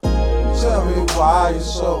Tell me why you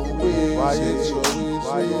so weird.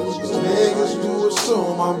 Niggas do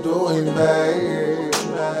assume I'm doing bad.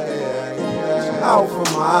 Out for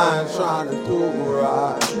mine, trying to do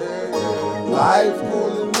right. Life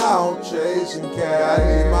cooling out, chasing cash. I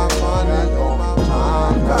need my money on my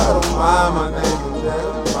time. Gotta mind my name is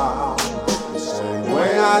Jeremiah. Same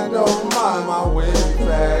way I don't mind my winning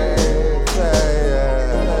fast.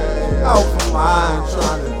 Out for mine,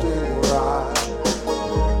 trying to do right.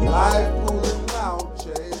 Life cooling out,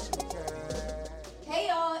 chasing cash. Hey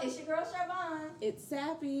y'all, it's your girl Sharvon. It's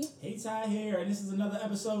Sappy. Hey, Ty here, and this is another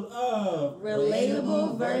episode of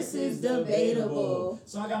Relatable versus Debatable.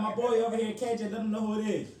 So I got my boy over here, KJ. Let him know who it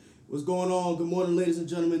is. What's going on? Good morning, ladies and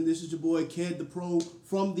gentlemen. This is your boy, Ked the Pro,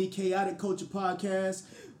 from the Chaotic Culture Podcast.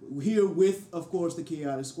 We're here with, of course, the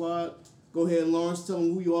Chaotic Squad. Go ahead, Lawrence. Tell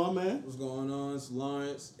them who you are, man. What's going on? It's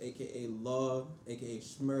Lawrence, a.k.a. Law, a.k.a.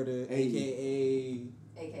 Schmurder, AKA.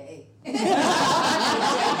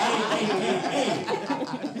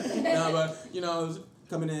 Nah, but,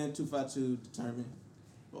 coming in 252 determined.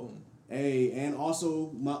 Boom. Hey, and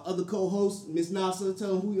also my other co-host, Miss Nasa.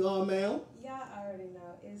 Tell them who you are, man. Y'all already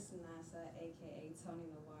know it's Nasa, aka Tony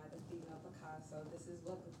Noir, the female Picasso. This is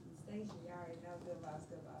welcome to the station. Y'all already know good vibes.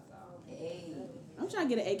 Hey. I'm trying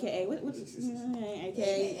to get an AKA. What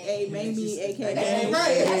AKA, maybe AKA.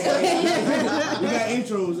 Right. We got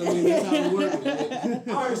intros. I mean, that's how it works.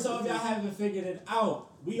 All right, so if y'all haven't figured it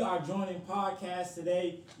out, we are joining podcasts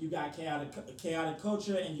today. You got Chaotic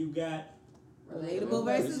Culture, and you got Relatable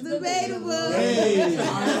versus Debatable. Hey. All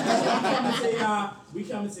right, we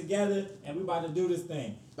coming together, and we about to do this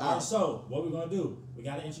thing. All right, so what we're going to do, we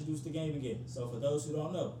got to introduce the game again. So for those who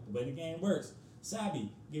don't know, the way the game works,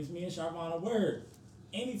 Sabby gives me and Sharvon a word.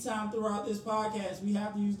 Anytime throughout this podcast, we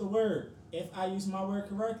have to use the word. If I use my word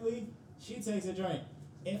correctly, she takes a drink.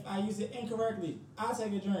 If I use it incorrectly, I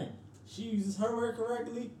take a drink. She uses her word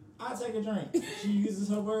correctly, I take a drink. She uses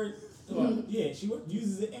her word, she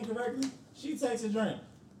uses it incorrectly, she takes a drink.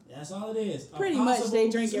 That's all it is. Pretty much they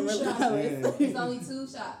drinking It's regardless. only 2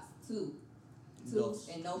 shots. Two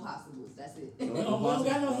and no possibles. That's it. We don't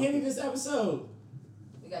got no Henny this episode.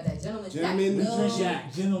 We got that gentleman's Gentleman's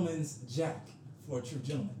jack. Gentleman's Jack for a true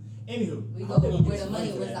gentleman. Anywho, We go where the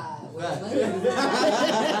money resides.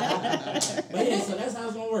 But yeah, so that's how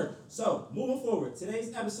it's gonna work. So moving forward,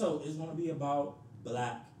 today's episode is gonna be about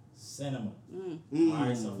black cinema.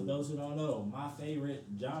 Alright, so for those who don't know, my favorite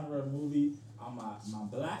genre movie are my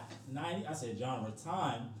black 90s, I said genre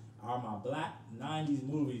time, are my black 90s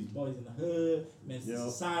movies. Boys in the Hood, Men's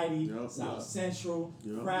Society, South Central,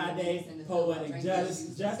 Friday, Poetic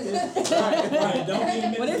Justice. Right, don't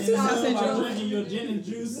be What is missing South Central? drinking your gin and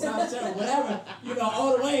juice, South Central, whatever.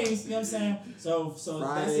 All the ways, you know what I'm saying? So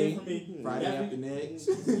Friday, that's it for me. Friday after next.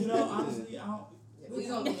 Honestly, I don't. We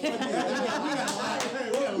gonna be We got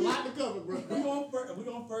a lot to cover, bro. We're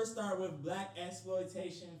gonna first start with black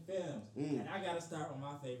exploitation films. And I gotta start with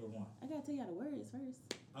my favorite one. I gotta tell y'all the words first.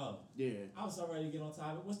 Oh. Yeah. I was so ready to get on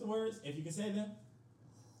topic. What's the words? If you can say them.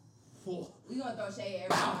 We gonna throw shade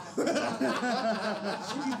every time.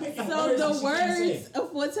 So the words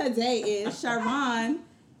for today is Sharvon.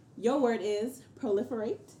 Your word is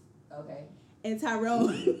proliferate. Okay. And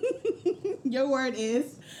Tyrone, your word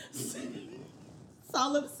is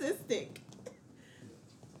solipsistic.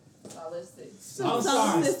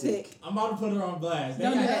 Solipsistic. I'm about to put her on blast.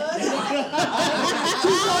 Don't do that.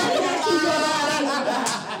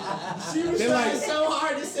 She was trying so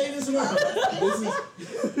hard to say this word.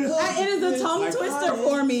 It is a tongue twister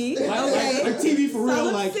for me. Okay. Like TV for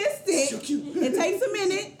real. Solipsistic. So cute. It takes a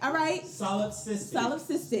minute. All right. Solipsistic.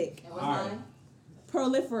 Solipsistic. And what's All right. mine?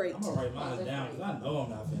 Proliferate. I'm gonna write mine down because I know I'm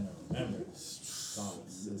not gonna remember.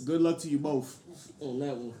 Solipsistic. Good luck to you both on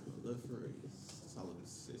that one.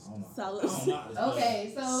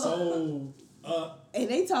 Okay, so And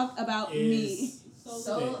they talk about me.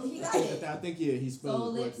 So he got it. I think he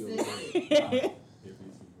spelled it correctly.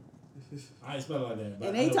 I ain't spell it like that. But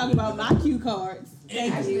And they talk about my cue cards.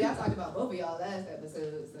 Actually, I talked about both of y'all last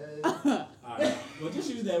episode. So. Alright, well just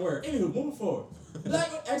use that word. Anywho, moving forward. Black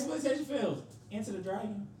exploitation films. Enter the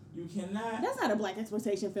Dragon. You cannot. That's not a black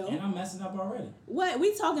exploitation film. And I'm messing up already. What?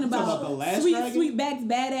 We talking about the Last Sweet Dragon? Sweetback's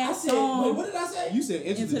badass song. Wait, what did I say? You said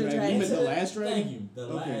Enter the Dragon. You meant the Last Dragon? Thank you. The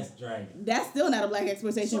Last Dragon. That's still not a black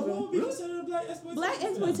exploitation So what film. would be considered a black exploitation? Black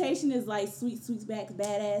exploitation is like Sweetback's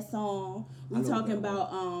badass song. We talking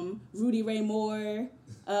about Rudy Ray Moore.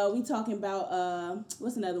 We talking about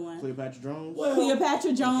what's another one? Cleopatra Jones. Well,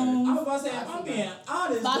 Cleopatra Jones. I was about to say, if I'm being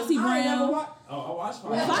honest, Foxy I ain't Brown. never watched. Oh, I watched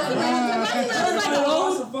Foxy Foxy Brown. Foxy Brown is like an I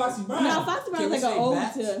old. watched Foxy Brown. No, Foxy Brown Can is we like an say old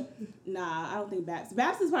Baps? to. Nah, I don't think Baps.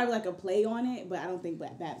 Baps is probably like a play on it, but I don't think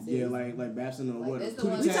Baps is. Yeah, like Babson or Like, what? this the Tootie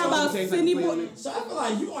one- We Tang- talking about Tootie Tang's Sydney like a play Bo- on it. So I feel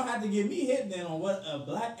like you gonna have to get me hit then on what a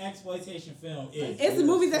black exploitation film is. It's the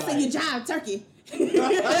movies that say you jive turkey. Any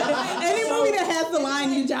movie that has the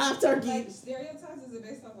line you jive turkey. Like stereotypes? Is it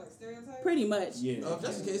based off like stereotypes? Pretty much. Yeah. If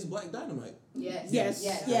that's the case, Black Dynamite. Yes. Yes,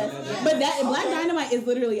 Yes. yes. But that Black Dynamite is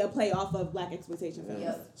literally a play off of black exploitation films.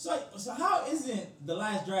 Yep. So how isn't The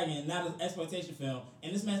Last Dragon not an exploitation film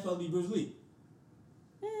and this man's supposed to be Bruce Lee?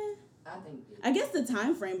 Eh, I think. I guess the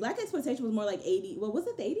time frame. Black exploitation was more like 80. Well, was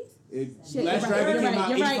it the 80s? Shit, Last you're Dragon right. came out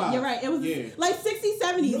You're right. 85. You're right. It was Yeah. like 60s,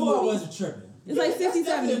 70s. No, I movie. wasn't tripping. It's like 60s,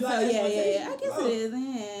 That's 70s. So definitely yeah. I black guess it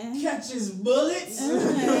is. Yeah. Catches bullets.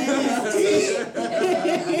 Uh-huh.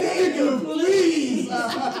 Nigga, please.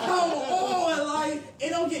 Come on, like it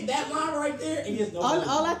don't get that line right there. It gets no.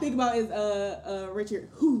 All I think about is Richard.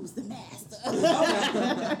 Who's the master?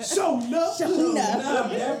 Show enough. Show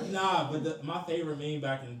enough. But my favorite meme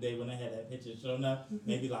back in the day when I had that picture showing up,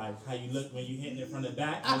 maybe like how you look when you hitting it from the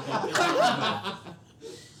back.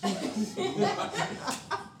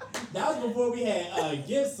 That was before we had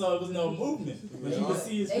gifts, so there was no movement, but you could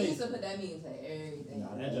see his They face. used to put that meme to everything.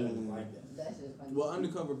 Nah, that joke was like that. That's just funny. Well,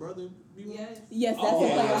 Undercover Brother. Yes. Yes, that's Oh, a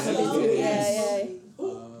play off of it too. yes. Yeah.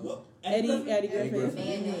 Who? Eddie Griffin.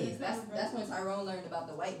 Mayonnaise. That's when Tyrone learned about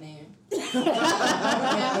the white man. You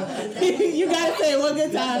gotta say it one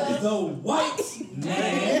good time. The white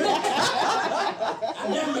man. I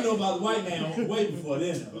definitely know about the white man way before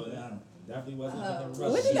then. But I definitely wasn't.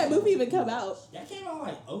 When did that movie even come out? That came out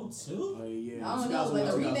like 02. Oh, yeah. I don't know,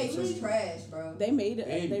 but the remake was trash, bro. They made it.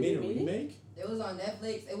 They They made a remade it. remake? It was on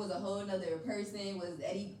Netflix. It was a whole nother person. Was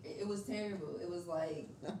Eddie? It was terrible. It was like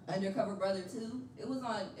Undercover Brother 2. It was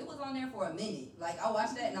on there for a minute. Like I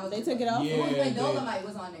watched that and I was. They just took it like, off. It was Yeah, when they- Dolomite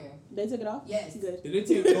was on there. They took it off. Yes. Good. Did they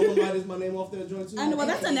take Dolomite Is My Name off that joint too? I know. Well,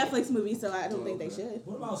 that's a Netflix movie, so I don't think they should.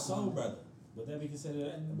 What about Soul Brother? Would that be considered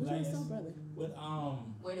a Which black? one's Soul Brother? With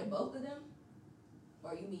Were they both of them?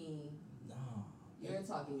 Or you mean no. you're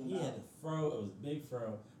talking He about? had the fro. It was a big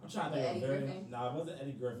fro. I'm trying to think Eddie of very. Griffin? No, it wasn't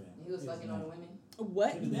Eddie Griffin. He was His fucking name. on the women.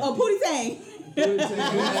 What? Who did that? Oh, Pootie Tang.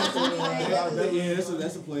 Yeah,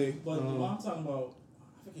 that's a play. But the one I'm talking about,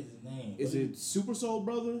 I forget his name. Is it Super Soul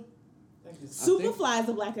Brother? I think it's, Superfly is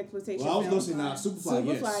a black exploitation Well, I was gonna film. say nah, Superfly,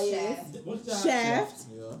 yes. Superfly, yes. what's that? Shaft.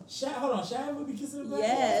 Yeah. Shaft. Hold on. Shaft would be considered black.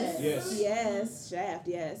 Yes. Yes. Yes. Shaft.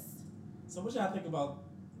 Yes. So what y'all think about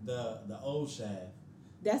the old Shaft?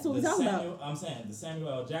 That's what we're The talking Samuel, about. I'm saying the Samuel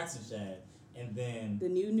L. Jackson Shaft, and then The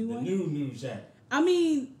new the one. new Shaft. I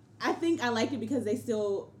mean, I think I liked it because they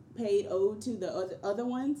still paid ode to the other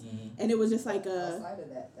ones, and it was just like Outside of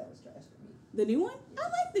that was trash for me. the new one. I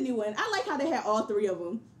like the new one. I like how they had all three of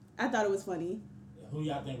them. I thought it was funny. Who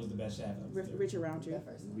y'all think was the best Shaft? of the two? Richard Roundtree, That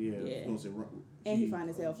first one. Yeah. Yeah. I was gonna say, and he fine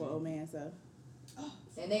as hell for an old man. So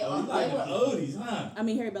And they Oh, all you like they the were. oldies, huh? I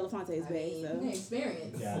mean, Harry Belafonte is I big. mean, So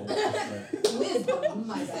experience. Yeah. Wisdom. Oh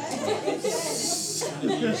my God.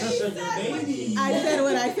 Baby. I said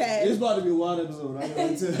what I It's said. about to be a wild episode. I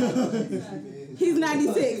gotta tell. He's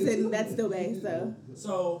 96, and that's still big. So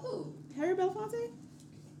So Who? Harry Belafonte.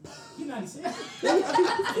 you 96. Is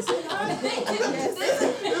he Yes.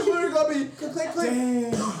 This one gonna be click click click.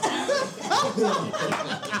 Damn.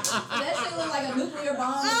 That shit look like a nuclear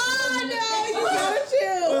bomb. Oh no, you gotta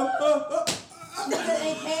chill. Nigga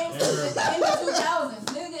ain't came in the 2000s.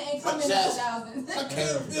 Nigga ain't come in the chest. 2000s. I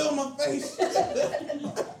can't feel my face.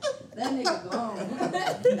 That nigga gone.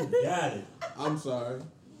 Got it. I'm sorry.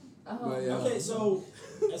 But, yeah. Okay, so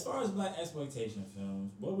as far as black exploitation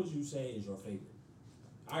films, what would you say is your favorite?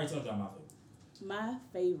 I already told y'all my favorite. My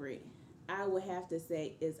favorite, I would have to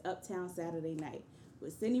say, is Uptown Saturday Night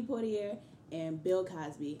with Sidney Poitier and Bill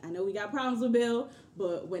Cosby. I know we got problems with Bill,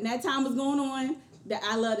 but when that time was going on,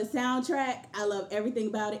 I love the soundtrack. I love everything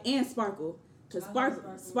about it, and Sparkle. Because I love Sparkle,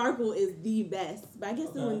 Sparkle. Sparkle is the best. But I guess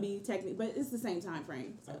it Okay. wouldn't be technically, but it's the same time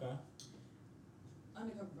frame. So. Okay.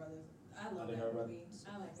 Undercover Brothers. I love Undercover that Brothers. movie.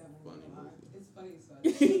 I like that movie a lot. It's funny as fuck.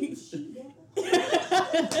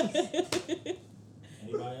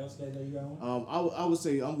 Anybody else that you got one? I would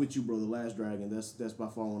say I'm with you, bro. The Last Dragon. That's by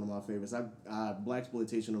far one of my favorites. Black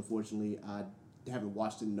exploitation. Unfortunately, I haven't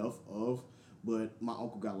watched enough of, but my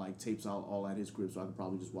uncle got like tapes out all at his crib, so I could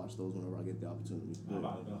probably just watch those whenever I get the opportunity. I'm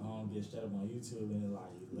about to go home, get straight up on YouTube, and like.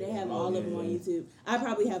 They have oh, all yeah, of them on yeah. YouTube. I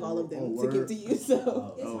probably have all of them Oh, to give word. to you. So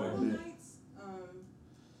Oh, Is Oh, Harlem man. Nights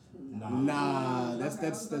Nah, that's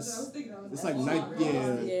it's like night.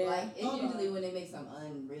 Yeah. Yeah. Like it's usually when they make some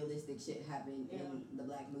unrealistic shit happen in the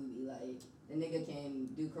black movie. Like the nigga can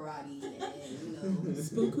do karate and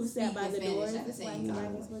Spook who sat by the Spanish doors. at the That's why same it's time.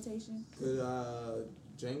 black exploitation. Could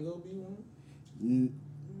Django be one?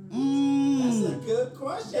 That's a good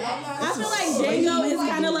question. I'm not I feel like sure. Django is Like-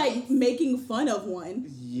 kind of like making fun of one.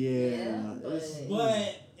 Yeah.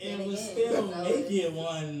 But it would still make it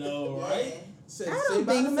one though, right? Say, I don't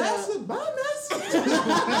by think the so. master, by master.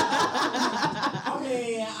 I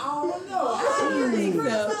mean, I don't know. I don't think so.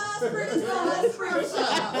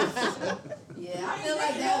 Yeah, I feel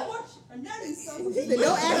like that.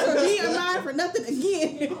 Don't ask for me or mine for nothing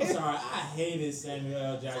again. I'm sorry, I hated Samuel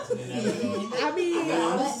L. Jackson in that movie. I mean, I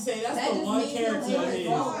honestly say that's That the just one means character the of his.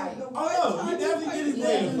 word. Oh no, he definitely did his Get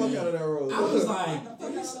the thing. fuck out of that role. I was like,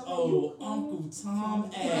 this old Uncle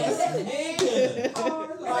Tom ass nigga.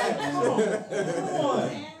 Like, come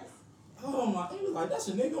on. Oh my, he was like, that's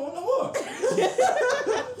a nigga on the horse.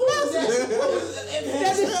 Who was that?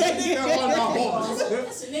 That's a nigga on the horse.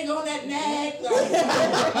 That's a nigga on that nag.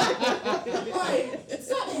 Like,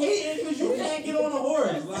 stop hating because you can't get on a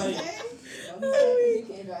horse. Like, You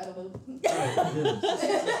can't drive a boat.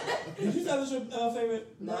 did you tell us your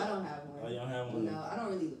favorite? No, I don't have one. Oh, you don't have one? No, I don't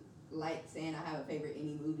really like saying I have a favorite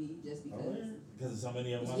any movie just because. Because of so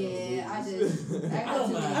many of them. Yeah, I just. I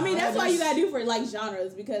don't mind. I mean, that's why you gotta do for like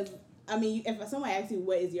genres because I mean, if somebody asks you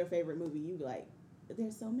what is your favorite movie, you be like,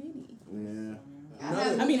 there's so many. Yeah.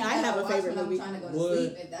 I mean, I have a favorite when movie. I'm trying to go to Would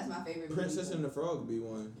sleep. If that's my favorite Princess movie. and the Frog be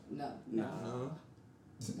one. No. Nah. No.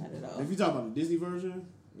 Not at all. If you talk about the Disney version,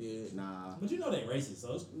 Yeah. nah. But you know they racist,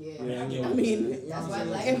 so it's, Yeah. I mean, I get I what mean, you're saying. That's why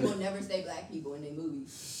black people never say black people in their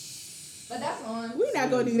movies. But that's on. We're not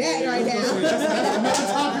gonna do that right now.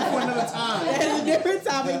 That's a different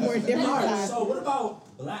topic for a different Alright, time. so what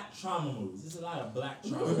about black trauma movies? There's a lot of black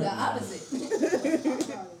trauma movies. The opposite.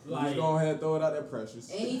 Like, Like, go ahead, throw it out there, Precious.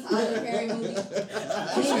 Any Tyler Perry movie.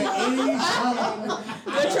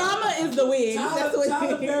 The trauma is the wig. That's what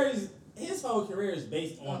Tyler Perry's his whole career is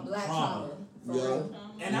based On on black trauma. trauma. For Yeah. real.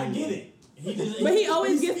 And I get it. But he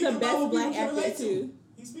always he's gets the speaking about best what black people can actor relate to. too.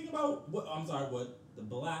 He's speaking about what the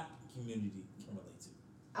black community can relate to.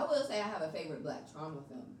 I will say I have a favorite black trauma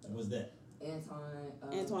film. And what's that? Antoine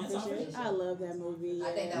Antoine Antoine Fisher. Fisher. I love that movie.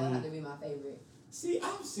 I think that would have to be my favorite. See,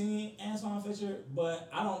 I've seen Antoine Fisher, but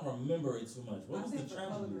I don't remember it too much. What was the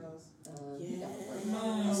tragedy?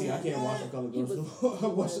 Man. See, I can't watch the Color He Girls. was- I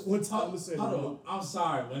watched one time to say Hold on. I'm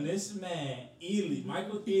sorry. When this man,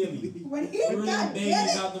 Michael Ealy, When he threw them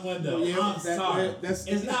babies out the window, Yeah, I'm sorry. that's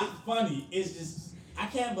It's not funny. It's just, I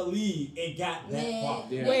can't believe it got that Man, far.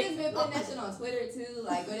 Yeah. niggas been putting that shit on Twitter too,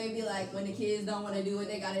 like where they be like when the kids don't want to do what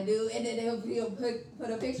they gotta do, and then they'll put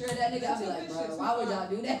a picture of that nigga. I'll be like, bro, why would y'all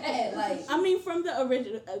do that? Like, I mean, from the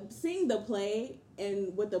original, seeing the play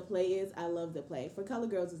and what the play is, I love the play. For Color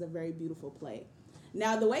Girls is a very beautiful play.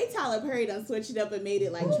 Now, the way Tyler Perry done switched it up and made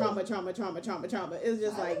it like trauma, it's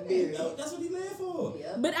just like, dude. That's what he lived for.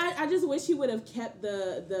 yeah. But I just wish he would have kept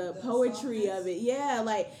the poetry of it. Yeah,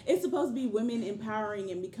 like it's supposed to be women empowering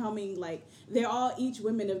and becoming like they're all each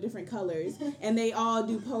women of different colors and they all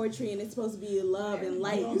do poetry and it's supposed to be love and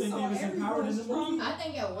light. You don't think they was empowered in the movie? I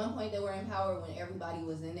think at one point they were empowered when everybody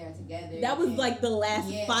was in there together. That was and- like the last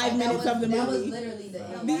yeah, 5 like, minutes of the That was movie. literally the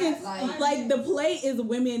end. Because Like, like the play is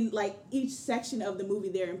women like each section of the movie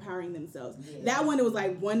they're empowering themselves. Yeah. That one it was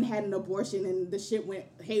like one had an abortion and the shit went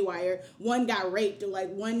haywire. One got raped or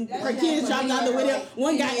like one That's her kids what dropped out the they window. are, like,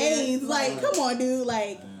 One got yeah, AIDS. Like like- come on, dude.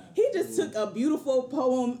 Like he just took a beautiful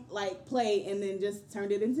poem like play and then just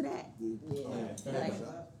turned it into that. yeah. Like,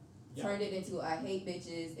 Yeah. Turned it into I hate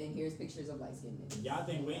bitches and here's pictures of light skinned niggas. Y'all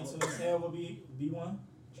think Waiting Till Exhale would be one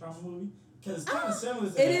trauma movie? Because it's kind of similar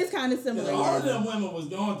to It that. is kind of similar. Because all of Yeah. them women was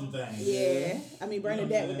going through things. Yeah. I mean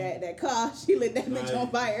Bernadette with that car, she lit that bitch on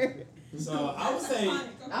fire. So I would say,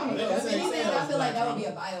 I don't know. Yeah, If anything, yeah, I feel like black that would be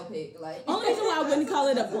a biopic. Like Only reason why I wouldn't call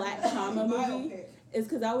it a black trauma movie is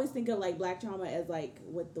because I always think of like black trauma as like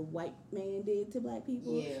what the white man did to black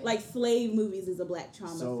people. Yeah. Like slave movies is a black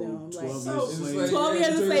trauma So film. Like 12 So- years It's later. like- 12 Years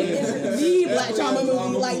a Slave is the black trauma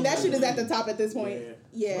movie. Like that shit is at the top at this point.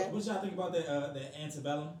 Yeah. Yeah. what y'all think about the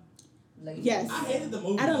Antebellum? Like, Yes. I hated the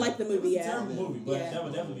movie. I don't like the movie, It was yeah. a terrible movie, but Yeah. that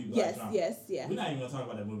would definitely be black Yes, trauma. yes, yeah. We're not even gonna talk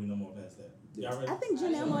about that movie no more past that. Y'all ready? I think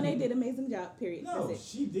Janelle Monáe did an amazing job, period. No, That's it.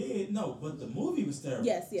 she did. No, but the movie was terrible.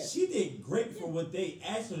 Yes, yes. She did great for what they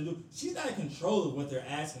asked her to do. She's not in control of what they're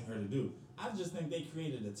asking her to do. I just think they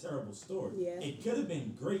created a terrible story. Yeah. It could have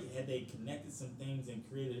been great had they connected some things and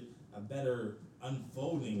created a better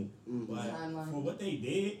unfolding, but Timeline. for what they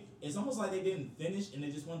did, it's almost like they didn't finish and they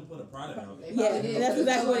just wanted to put a product out. They Yeah, probably did. that's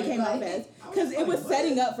exactly what it came out Like, as. Because it was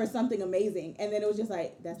setting up for something amazing, and then it was just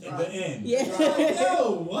like, that's At right. the end. Yeah.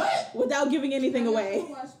 Yo, what? Without giving anything Have away. you ever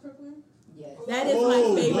watched Crooklyn? Yes. That is Oh,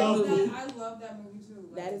 my favorite love movie. I love that movie too.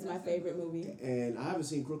 Like, That is my that's favorite a- movie. And I haven't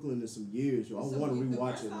seen Crooklyn in some years, yo. I want to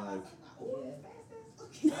rewatch it. Like,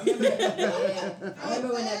 I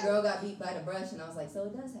remember when that girl got beat by the brush, and I was like, so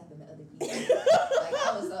it does happen to other people. Like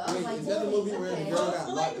I was Wait, like, is that the boy, movie where the okay. girl got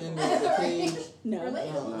locked in the cage? No.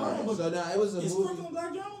 Relatable. So now it was a Is movie. Crooklyn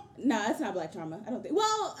black drama? No, it's not black trauma. I don't think.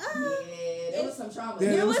 Well, Yeah, there was some trauma.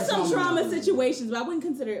 Yeah, there was some trauma trauma. situations, but I wouldn't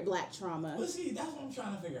consider it black trauma. But see, that's what I'm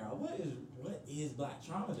trying to figure out. What is black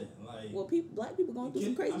trauma then? Like, Well, black people going through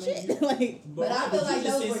some I crazy mean, shit. Like, But I feel you like just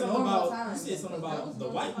those said were something normal about, times. You said something That about was the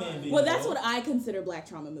normal white man times. being well, that's involved. what I consider black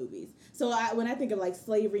trauma movies. So when I think of like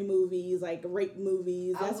slavery movies, like rape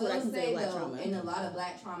movies, that's what I will consider say black though, trauma. in a lot of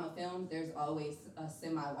black trauma films, there's always a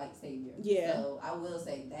semi-white savior. Yeah. So I will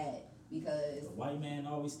say that because. The white man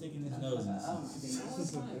always sticking his nose in Oh my this.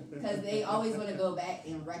 goodness. Because they always want to go back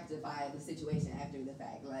and rectify the situation after the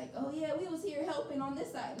fact. Like, oh yeah, we was here helping on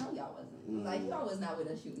this side. No, y'all wasn't. Like, y'all was not with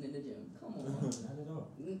us shooting in the gym. Come on. Not at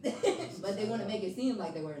all. But they want to make it seem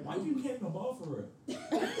like they were in the White people can't no ball for real.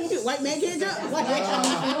 White man can't jump. That's Like, black trauma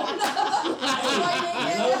film. White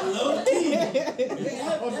man can't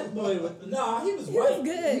jump. That boy was, nah, he was he was white.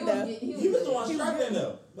 good He though. He was the one He was struggling good.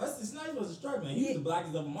 though. Wesley Snipes wasn't struggling. He was the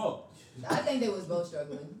blackest of them all. I think they was both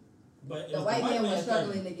struggling. But it The was white man was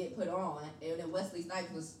struggling struggling. to get put on, and then Wesley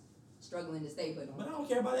Snipes was struggling to stay put But on. I don't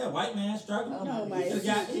care about that white man struggling. Oh my He could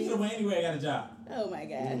have went anywhere and got a job. Oh my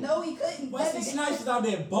god. No, he couldn't. Wesley Snipes was out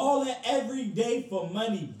there balling every day for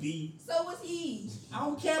money, B. So was he. I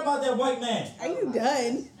don't care about that white man. Are you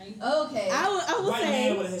done? Okay. I will White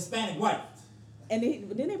man say. with a Hispanic wife. And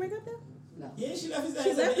didn't they break up though? No. Yeah, she left his ass She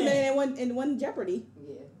at left the him end. in one Jeopardy.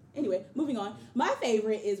 Yeah. Anyway, moving on. My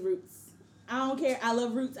favorite is Roots. I don't care. I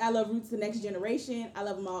love Roots. I love Roots: The Next Generation. I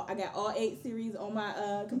love them all. I got all 8 series on my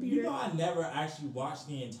You computer. know, I never actually watched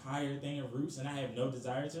the entire thing of Roots, and I have no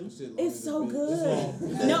desire to. It's so good.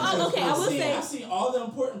 good. No, okay. I will say. I've seen all the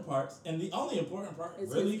important parts, and the only important part Is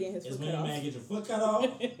really his getting his is foot when cut your off. man gets your foot cut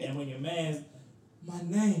off, and when your man's my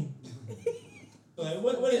name. Like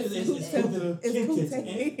what is it? It's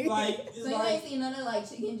Kute. And like it's So you like ain't seen none of like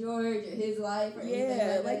Chicken George or His Life or anything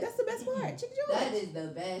Yeah, like like that? that's the best part. Chicken That George. is the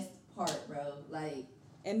best part, bro. Like,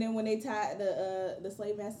 And then when they tied the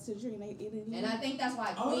slave master to the tree, and they eat it. and I think that's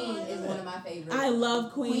why Oh, Queen yeah. is one of my favorites. I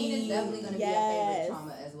love Queen. Queen is definitely gonna be a Yes. favorite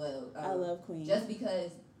trauma as well. I love Queen. Just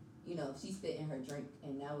because, you know, she spit in her drink,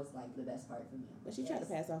 and that was like the best part for me. But she tried to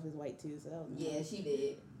pass off as white too, so that was nice. Yeah, she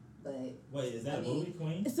did. But wait, is that I a mean- movie,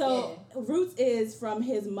 Queen? So Roots is from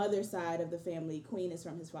his mother's side of the family. Queen is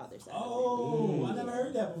from his father's side. Oh, I never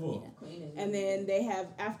heard that before. Yeah. Queen is. And then they have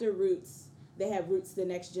after Roots, they have Roots: The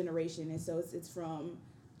Next Generation, and so it's from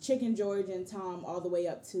Chicken George and Tom all the way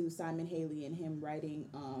up to Simon Haley and him writing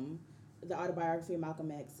the autobiography of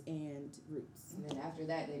Malcolm X and Roots. And then after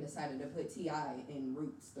that, they decided to put T.I. in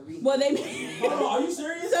Roots. The remake. Well, they Hold on, are you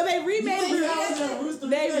serious? so they You remade think Roots. that was in Roots the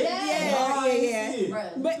They- remake? yeah, Nah, I yeah, ain't yeah. see it.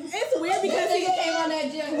 Bruh. But it's weird because This he nigga came on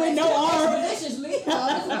that gym with no arm. expeditiously.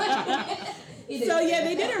 He did So say yeah, that.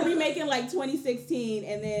 they did a remake in like 2016,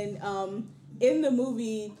 and then in the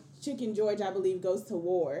movie, Chicken George, I believe, goes to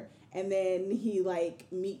war, and then he like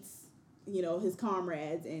meets his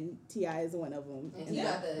comrades, and T.I. is one of them. And he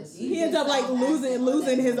got the. He ends up like South accent on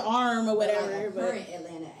losing that his shit. arm or But, like, whatever. a But current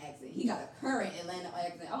Atlanta accent. He got a current Atlanta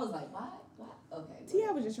accent. I was like, what? Okay.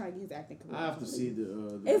 T.I. was just trying to get his acting career. I have to see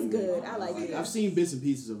the It's remake. good. I like it. I've seen bits and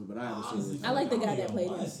pieces of it, but I haven't Honestly, seen it. I like the guy don't that even played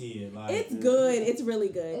wanna him. see it. Like, It's good. It's really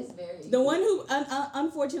good. It's very. The one who,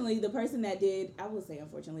 unfortunately, the person that did, I will say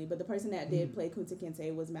unfortunately, but the person that did play Kunta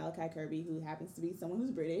Kinte was Malachi Kirby, who happens to be someone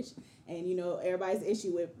who's British. And, everybody's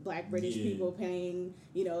issue with black British Yeah. people playing,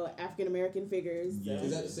 African American figures. So. Yeah.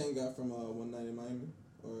 Is that the same guy from One Night in Miami?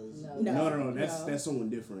 Or is No. No. That's No. someone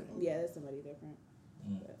different. Yeah, that's somebody different.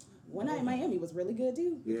 Mm. But One Night in Miami was really good,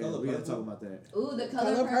 too. Yeah, Color we gotta Purple. talk about that. Ooh, the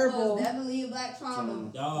color, Color purple, Purple. is definitely a black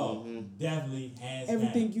trauma. Oh, Mhm. definitely hands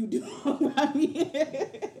Everything you do about me.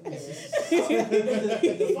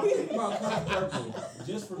 The funny thing about Color Purple,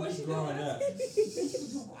 just for me growing up,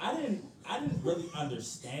 I didn't really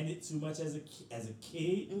understand it too much as a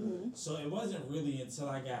kid. Mhm. So it wasn't really until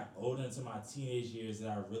I got older into my teenage years that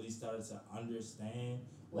I really started to understand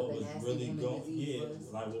What what the was nasty really human going, disease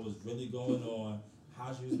was. like what was really going on,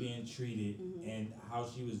 how she was being treated, Mhm. and how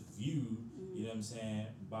she was viewed. You know what I'm saying,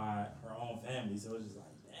 by her own family. So it's just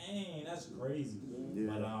like, dang, that's crazy. Yeah.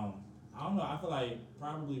 But I don't know. I feel like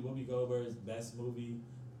probably Whoopi Goldberg's best movie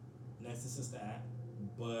next to Sister Act,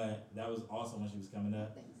 but that was also when she was coming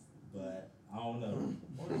up. Thanks. But I don't know.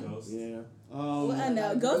 Or Ghost. Yeah. Well, I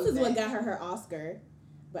know Ghost is what got her Oscar,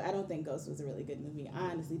 but I don't think Ghost was a really good movie. I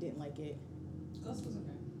honestly didn't like it. Ghost was okay.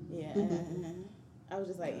 Yeah, I was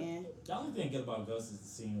just like, eh. The only thing good about Ghost is the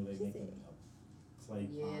scene where they make him play.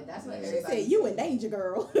 Yeah, pond. that's what She everybody. said, "You in danger,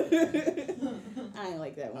 girl." I ain't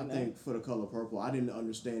like that I one. think For the Color Purple, I didn't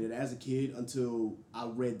understand it as a kid until I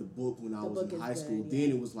read the book when I The was book in is high good, school. yeah.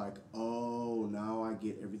 Then it was like, oh, now I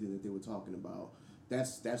get everything that they were talking about.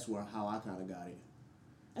 That's where how I kind of got it.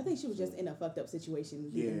 I think she was just in a fucked up situation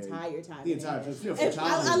the Yeah, entire time. The in entire there.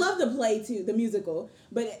 time. And I love the play too, the musical,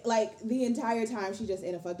 but like the entire time she just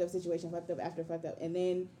in a fucked up situation, fucked up after fucked up, and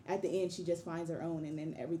then at the end she just finds her own, and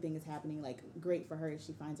then everything is happening like great for her.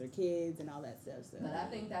 She finds her kids and all that stuff. So But I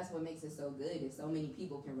think that's what makes it so good is so many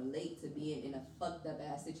people can relate to being in a fucked up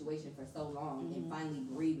ass situation for so long and finally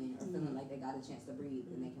breathing or feeling like they got a chance to breathe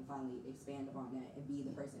and they can finally expand upon that and be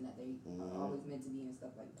the person that they are always meant to be and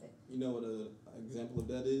stuff like that. You know what an example of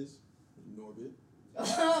that is? Norbit.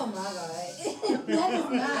 Oh my god. That is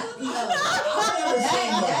not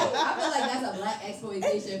I feel like that's a black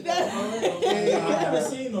exploitation film. I haven't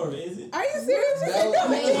seen Norbit, is it? are you serious? I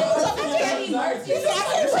mean, Eddie Murphy.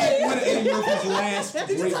 One of Eddie Murphy's last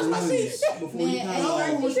great movies before he Man, kind Eddie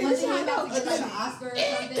of. Murphy, wasn't he about to get like an Oscar or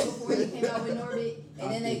something before he came out with Norbit?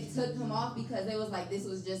 And then they took him off because they was like, this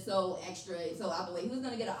was just so extra and so out the way. He was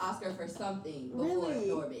gonna get an Oscar for something before Really?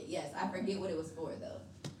 Norbit. Yes, I forget what it was for though.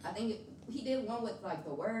 I think he did one with like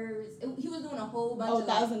the words. He was doing a whole bunch of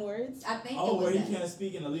like, 1,000 words. I think Oh, it where was he that. can't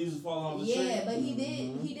speak and the leaves fall off the tree. Yeah, but he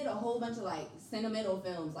did a whole bunch of like sentimental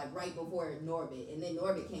films like right before Norbit, and then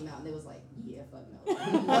Norbit came out and it was like, yeah, fuck no.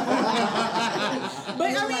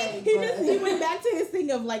 But I mean, he went back to his thing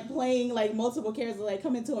of like playing like multiple characters, like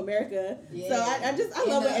Coming to America. Yeah. So I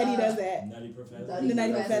love when Eddie does that. Nutty Professor. The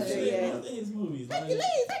Nutty Professor, yeah. One of his movies. like-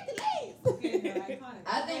 Iconic.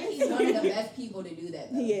 I think he's one of the best people to do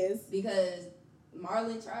that though. He is. Because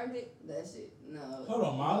Marlon tried it. That shit, no. Hold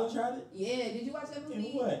on, Marlon tried it? Yeah, did you watch that movie?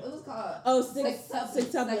 In what? It was called Oh, Sextuplets.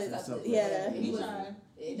 Sextuplets. Yeah. He was, tried. that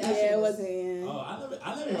Yeah, shit it was. wasn't him. Oh,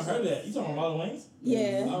 I never even heard that. You talking about Marlon Wayans?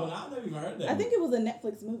 Yeah. Oh, no, I never even heard that. I think it was a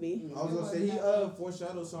Netflix movie. I was gonna say he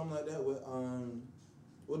foreshadowed something like that with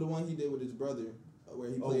what the one he did with his brother where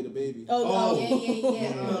he played a baby. Oh,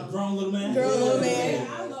 Yeah. Grown little man? Grown little Yeah. man.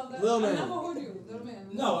 I love that. Little Man. I never heard you. Little Man.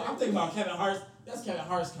 No, I'm thinking about Kevin Hart's. That's Kevin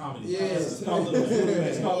Hart's comedy. Yeah. It's called Little Man.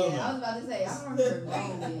 It's called Little Yeah, I Man. was about to say, I don't remember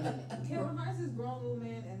Grown Man. Kevin Hart's is Grown Little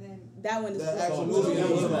Man, and then That one is The actual cool. movie, that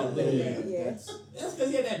was about Yeah. Yeah. That's because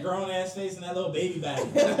he had that grown ass face and that little baby back.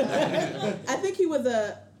 I think he was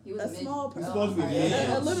He was a mid- small He's person. supposed to be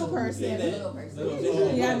Yeah. A little person. Yeah, a little person.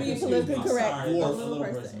 Little You gotta be Excuse politically me, I'm correct. sorry. A Dwarf. little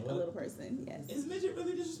person. A little person. Yes. Is midget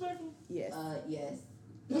really disrespectful? Yes. Yes.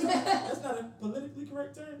 That's not a politically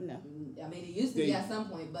correct term. No. I mean, it used to be at some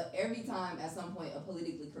point, but every time at some point a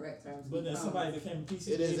politically correct term. But then somebody became a piece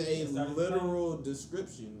of It is shit and a started literal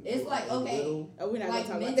description. It's like, okay, Oh, we're not like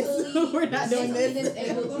gonna talk about mentally, this. We're not doing mentally this.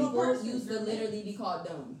 disabled Little people person. used to literally be called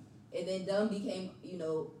dumb, and then dumb became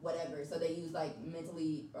whatever. So they use like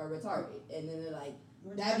mentally or retarded, and then they're like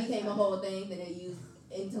that became a whole thing. Then they use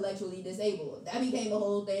intellectually disabled. That became a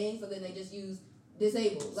whole thing. So then they just use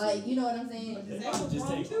disabled. Like, you know what I'm saying? They probably just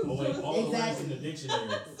take away all the words in the dictionary.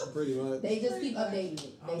 Pretty much. They just keep updating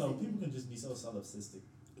it. I don't know. Basically. People can just be so solipsistic.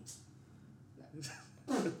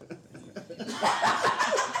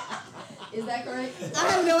 Is that correct? I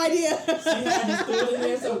have no idea. See how I just threw it in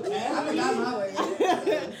there so I casually? forgot my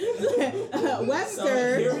word. Webster.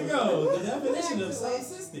 So here we go. The definition of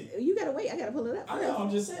solipsistic. You gotta wait. I gotta pull it up. I know. I'm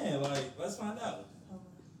just saying. Like, let's find out.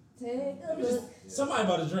 Take a look. Somebody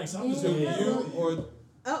about to drink, so I'm just The gonna get you. view or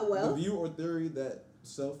Oh the well. view or theory that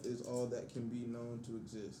self is all that can be known to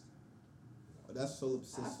exist. That's I forgot what he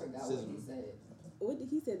solipsism. said. What did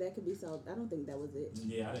he say? That could be so. I don't think that was it.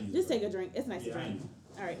 Yeah, I didn't. Just take a drink. It's nice Yeah, to I drink.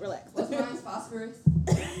 All right, relax. What's mine's phosphorus?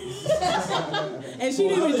 And she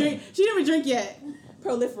didn't even drink. She didn't even drink yet.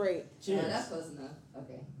 Proliferate. Cheers. That's close enough.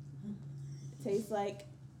 Okay. Tastes like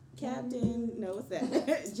Captain. No, what's that?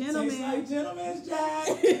 Tastes Gentleman. like Gentleman's Jack.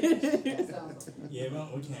 That sounds. Yeah, well,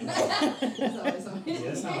 we can't. That's all. Yeah,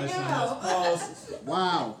 that's not like something else.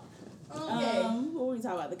 Wow. Okay. What were we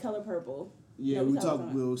talking about? The Color Purple. Yeah, No, we we talked talk.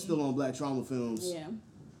 about- We're still on Black trauma films. Yeah.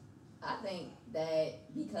 I think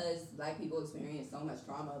that because Black people experience so much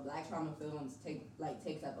trauma, Black trauma films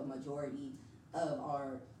takes up a majority of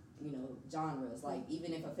our genres. Like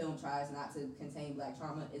even if a film tries not to contain black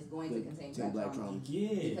trauma, it's going to contain Contain black black trauma.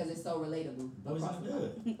 Yeah. Because it's so relatable. Boys across in the the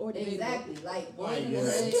board. Hood. Or Debatable. Exactly. Like Boys in the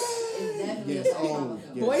Yes. Hood is definitely Yes. a black trauma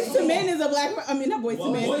film. Yes. Boys to Men is a black. I mean, not Boys to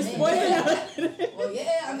Well, Men. Boys Boys to in Men. the Hood. Well,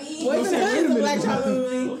 yeah, I mean, Boys in the Hood is a black trauma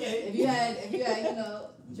movie. Okay. if you had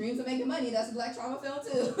Dreams of Making Money, that's a black trauma film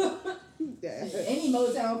too. Yeah. Any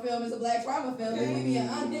Motown film is a black trauma film. If we being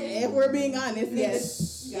honest, If we're being honest,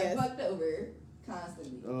 yes. you got Yes. fucked over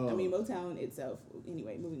constantly. I mean, Motown itself.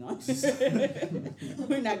 Anyway, moving on.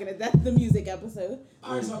 We're not gonna. That's the music episode.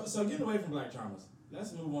 All right, so getting away from black traumas,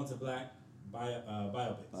 let's move on to black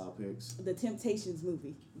biopics. Biopics. The Temptations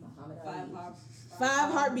movie. Muhammad Ali.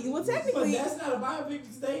 Five Heartbeats. Well, But technically, that's not a biopic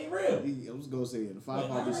because they ain't real. I was gonna say it. The Five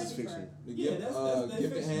Wait, Heartbeats I is heard fiction. The Yeah, that's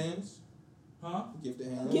Gifted fiction. Hands. Huh? Gifted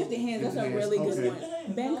Hands. Gifted Hands. That's a Gifted really Hands, good okay.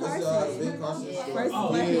 one. Ben That's, Carson. Ben Carson. Yeah. First Oh,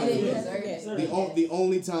 black yeah, man. yeah. Yeah. The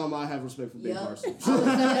only time I have respect for Ben Yup. Carson. I was gonna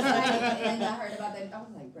say, and I heard about that. I was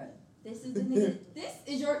like, bruh, this is the nigga. This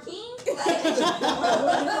is your king. What did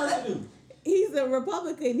the person do? He's a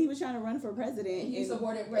Republican. He was trying to run for president. He and-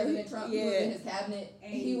 supported President Trump. He was Yeah. in his cabinet. A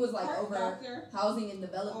He was like heart over doctor. housing and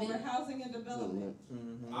development. Over housing and development.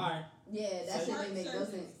 Mhm. All right, Yeah, that So- shit didn't make no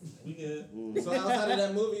sense. we good. So outside of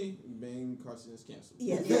that movie, Ben Carson is canceled.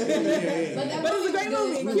 Yes. Yeah. But that But it's a great was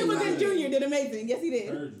movie. good. Cuba Gooding Jr. did amazing. Yes, he did.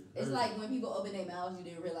 Heard you. It's Heard like when people open their mouths, you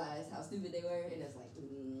didn't realize how stupid they were, and it's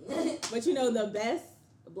like, But you know the best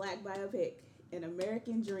black biopic, An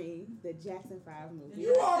American Dream, the Jackson 5 movie.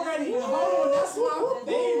 you already hold on. That's my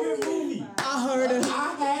favorite movie. I heard of.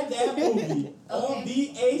 I had that movie on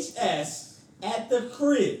VHS at the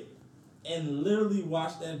crib and literally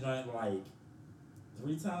watched that joint like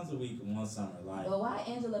 3 times a week in one summer. Like, but why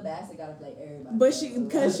Angela Bassett gotta play everybody? But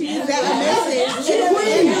because she's Yeah. that message. She Yeah. was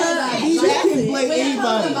She can play When it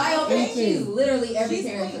comes to anybody. biopic, she's Anything. literally every She's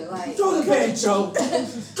character. Like, go to bed, Joe.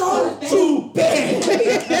 Go to bed.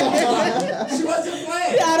 She wasn't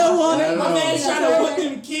playing. I don't want I it. don't My know. man's trying to whip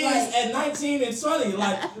them kids at 19 and 20.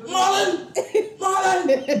 Like, Marlon!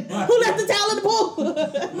 Who left the towel in the pool?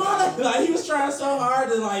 Marlon! Like, he was trying so hard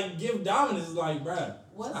to, like, give dominance. Like, bruh.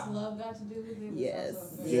 What's love got to do with it? Yes.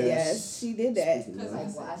 Yes. Yes, she did that. Speaking of like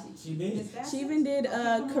that. why She did. She even did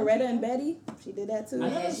Coretta and Betty. She did that I too.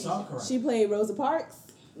 never saw her. She played Rosa Parks.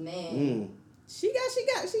 man. She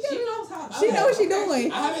got. She knows how. She knows what she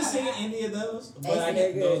doing. I haven't seen any of those, but I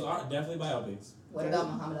They're get those good. are definitely biopics. What about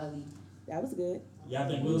Muhammad Ali? That was good. Y'all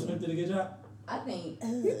think Will Smith did a good job? I think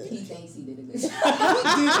he thinks he did a good job.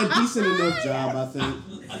 He did a decent enough job, I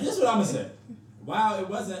think. This is what I'm gonna say. While it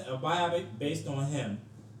wasn't a biopic based on him,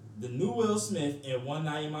 the new Will Smith in One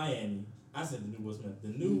Night in Miami. I said the new Will Smith. The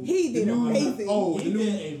new. He did the new- amazing. Oh, he the new.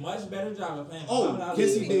 did a much better job of playing. Oh, Muhammad Ali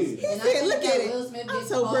yes, he than did. Will Smith. He And I said, think "Look that at it. Will Smith I'm gets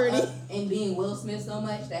so caught pretty." up in being Will Smith so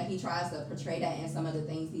much that he tries to portray that in some of the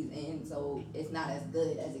things he's in, so it's not as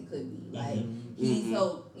good as it could be. Like he's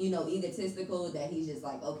so egotistical that he's just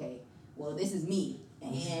like, okay, well this is me,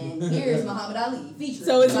 and here's Muhammad Ali featuring.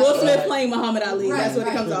 So it's Will Like, Smith playing Muhammad Ali. Right, That's what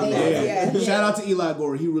it comes right. off Yeah. as. Yeah. Yeah. Shout out to Eli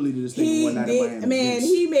Gore. He really did his thing in He One Night in did, Miami. man. Yes.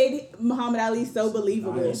 He made Muhammad Ali so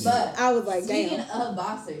believable. Nice. But I was like, speaking damn. of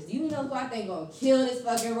boxers, do you know who I think gonna kill this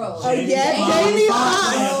fucking role? Oh yes, Foxx. Jamie Man,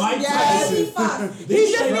 Mike Foxx. Yes. Tyson. Foxx.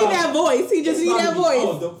 He just need that voice. He just It's need gonna that be- voice.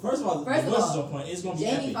 Oh, first of all, First the of voice all, is on point. It's gonna be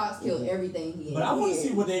Jamie epic. Foxx killed everything he But I want to Yeah.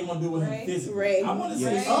 see what they gonna do with him Ray. physically. Ray. I want to see.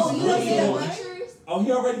 Yes. Oh, you don't see the Because pictures?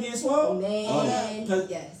 he already getting swole. Man, Cause-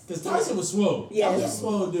 yes. Cause Tyson was swole. Yes. That was a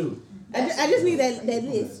swole dude. I just need that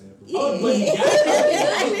this. Oh, but he got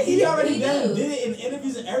it. He already He did do. it in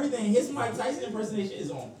interviews and everything. His Mike Tyson impersonation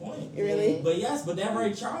is on point. Really? But yes, but that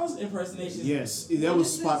Ray Charles impersonation. Yes, that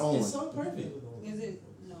was spot on. It's so perfect. Is it?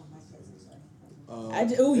 No, Mike Tyson. Sorry.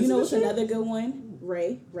 You Is know it what's true? another good one?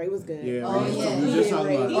 Ray. Ray was good. Yeah, Oh, Ray. yeah. We were just talking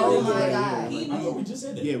Ray. about it. Oh, Yeah, my Ray, God. yeah. I thought we just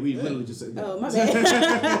said that. Yeah, we literally just said that. Oh my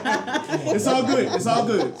bad. It's all good. It's all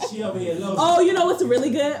good. She over here low. Oh, you know what's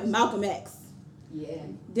really good? Malcolm X. Yeah.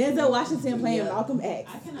 Denzel Washington playing Yeah. Malcolm X.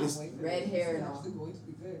 I cannot It's- wait. Red hair and all. Actually going to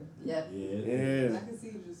be good. Yep. Yeah. Yeah. I can see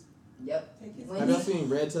you just Yep. take his. When Have y'all seen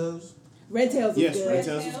Red Tails? Red Tails was Yes, good. Ray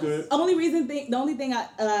Tails was good. The only thing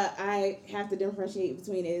I have to differentiate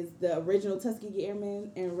between is the original Tuskegee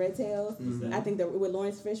Airmen and Red Tails. Mm-hmm. I think with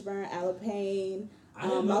Lawrence Fishburne, Ala Payne, I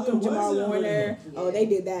didn't know Malcolm there was Jamal an Warner. original. Oh, they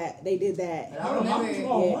did that. They did that. But I Hold on, Malcolm remember.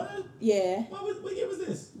 Jamal yeah. Warner? Yeah. What year was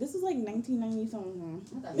this? This was like 1990 something.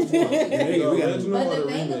 I thought it was- Yeah, we got Original But or the the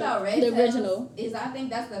thing remake? about Red The Tails original. is I think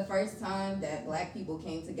that's the first time that black people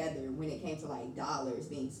came together when it came to like dollars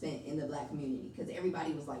being spent in the black community, because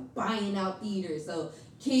everybody was like buying out theaters so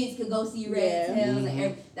kids could go see Red Yeah. Tails Mhm.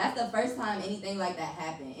 and that's the first time anything like that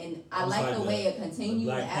happened, and I It was like like the way it continued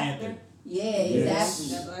Black after. Panther. Yeah, Yes. exactly.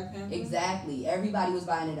 That Black Panther? Exactly. Everybody was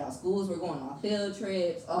buying it out. Schools were going on field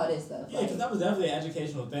trips, all this stuff. Yeah, because that was definitely an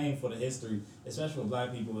educational thing for the history, especially for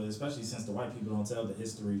black people, especially since the white people don't tell the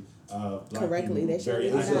history of black Correctly, people they sure very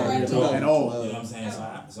do accurately not. at all. At all. You know what I'm saying?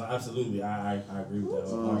 So absolutely, I agree with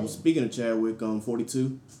that. Speaking of Chadwick,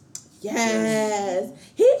 42. Yes,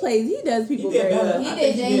 he does people He did very better. well. He I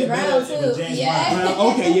did think James better Brown, than too. James Yeah. Brown.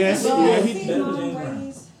 Okay, yes. Bro, Yeah, See he better Mom than James Brown.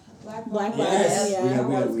 Brady's Black Black Bottom? Yes. yeah, We got-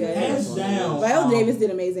 that was good. Hands down. Viola Davis did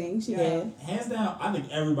amazing. She did. Hands down, I think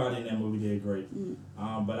everybody in that movie did great.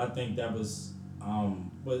 Mm. But I think that was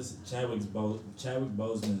Chadwick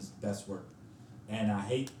Boseman's best work. And I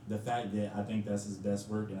hate the fact that I think that's his best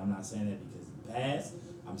work, and I'm not saying that because it's bad.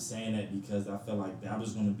 I'm saying that because I felt like that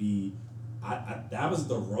was going to be, that was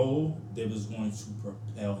the role that was going to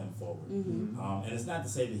propel him forward. Mm-hmm. And it's not to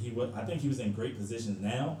say that he was. I think he was in great positions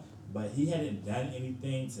now, but he hadn't done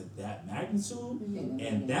anything to that magnitude, Mm-hmm.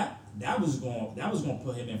 and that was going to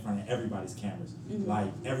put him in front of everybody's cameras, Mm-hmm. like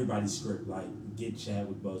everybody's script, like get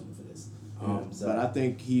Chadwick Boseman for this. So But I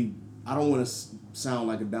think I don't want to sound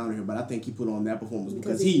like a downer here, but I think he put on that performance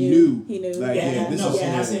because Because he he knew. knew. He knew. Like, yeah, this no, is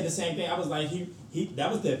and I him. said the same thing. I was like, he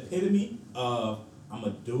that was the epitome of I'm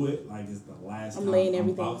gonna do it like it's the last I'm time laying I'm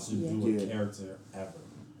everything. about to Yeah. do a Yeah. character ever.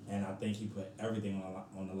 And I think he put everything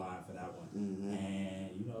on the line for that one. Mhm.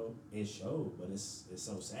 And it showed, but it's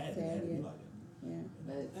so sad that it had to be yeah. like that. Yeah.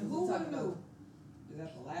 But And we who talk would about- knew? Is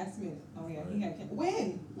that the last minute? Oh yeah, he had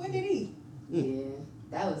when? When did he? Yeah,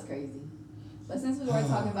 that was crazy. But since we were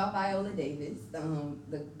talking about Viola Davis,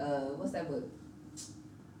 what's that book?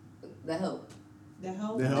 The Help. The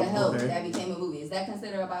Help? The The Help, Help okay. that became a movie. Is that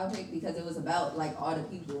considered a biopic because it was about like all the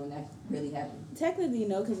people and that really happened? Technically,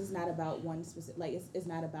 no, because it's not about one specific. Like it's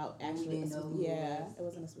not about actually. didn't know who it Yeah, was. it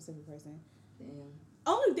wasn't a specific person. Damn.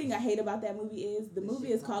 Only thing I hate about that movie is the The movie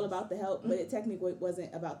shit is called bombs. About the Help, but it technically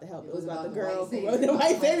wasn't about the help. It was about the the girl white who wrote the savior.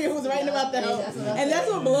 white savior who was writing Yeah, about the yeah, help, that's what I'm and that's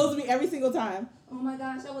saying. what blows me every single time. Oh my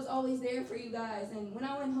gosh, I was always there for you guys. And when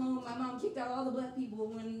I went home, my mom kicked out all the black people.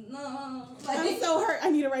 When I'm so hurt. I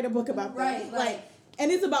need to write a book about that. Right, like- and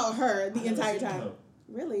it's about her the I never entire seen time. Help.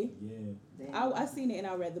 Really? Yeah. Damn. I've seen it and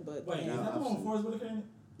I read the book. Wait, is and- that the one with Forrest Whitaker in it?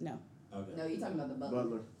 No. Okay. No, you're talking about the butler.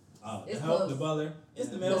 Butler. Oh, the It's Help, close. the Butler. It's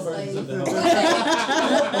the male The versions of the slave. Help.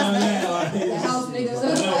 Oh, yeah, like- The house niggas.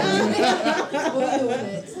 No. What we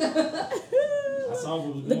doing next? I saw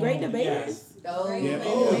what was The going Great on with Debaters. Gas. Oh, Great Yeah.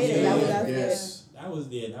 Debaters. Oh, Debaters, yeah. that was that's Yes.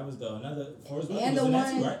 That was the another Forrest Whitaker And was the in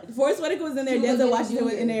that too, one- right? Forrest Whitaker was in there. Cuba Denzel Gooding Washington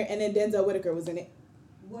was in Jr. there, and then Denzel Whitaker was in it.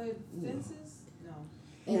 What Fences? No.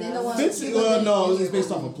 And then the one. Vincent, no, it's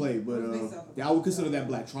based off a play, but It's based off a yeah, I would consider that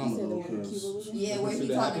black You trauma said the though, one in Cuba because was in? Yeah, where he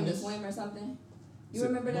Pursuit of taught him to Happiness. swim or something. You So-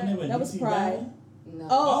 remember When they that? went That was deep sea Pride. diving? No.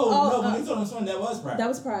 Oh, no, when he told him to swim, that was Pride. That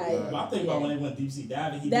was Pride. But I'm thinking about when they went deep sea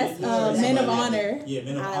diving. He That's did Men of Yeah, Honor. Yeah,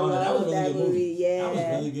 Men of I Honor. That was a love really that good movie. movie. That was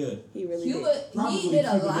Yeah. really good. He really Cuba, did. Probably he did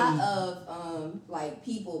a Cuba lot Gooding. of like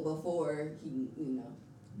people before he,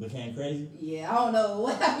 Became crazy. Yeah, I don't know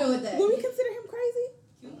what happened with that. Would we consider him crazy?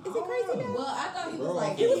 Is he crazy now? Well, I thought he was Bro,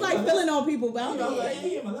 like He was like feeling on people, but I You don't know, know. like,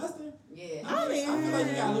 he a molester. yeah. I mean- I feel like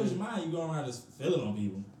you gotta lose your mind. You going around just feeling on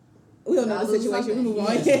people. We don't know I'll the lose situation. We something. move You on.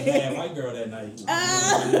 had some bad white girl that night.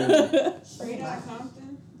 Ah. Straight Outta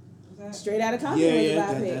Compton? Was that? Straight Outta Compton yeah, was a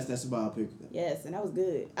yeah, biopic. that's a biopic. Yes, and that was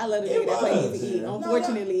good. I love the It nigga that played was. Easy E. Yeah.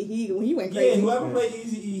 Unfortunately, he went Yeah, crazy. whoever played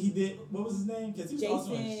Easy E, he did. What was his name? Because he was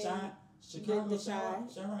also in Jason- Chicago, The Shy.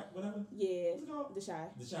 Chirac, whatever. Yeah, What's it called? The Shy.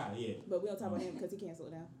 The Shy, yeah. But we don't talk about him because he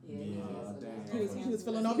canceled now. Yeah, damn. He was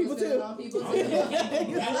feeling on He people was feeling too. on people too. He was Might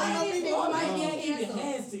feeling on be- people. might be Keep your canceled.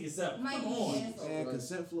 hands to yourself. Might Come be on. canceled. And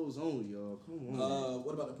consent flows only, y'all. Come on.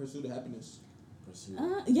 What about the Pursuit of Happiness? Pursuit.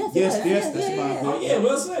 Yes, Yes, yeah, yes, yeah, that's yeah, about yeah. Oh yeah,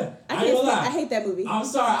 Will Smith. I I ain't can't gonna stand, I lie. hate that movie. I'm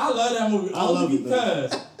sorry, I love that movie I love only it, though.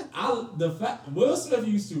 because the fact Will Smith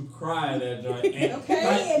used to cry at that joint, and Okay,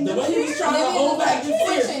 like, and the the way he was trying to tears. hold back his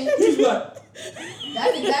tears, Pushing. he's like,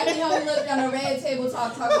 That's exactly how he looked on a red table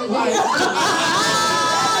talking to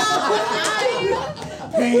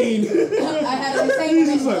Pain. I had an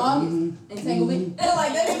entanglement He's like, lungs, entanglement.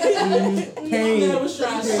 Like that. my man was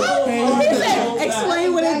trying so hard He to hold said,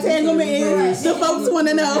 explain what Exactly. entanglement is. The folks want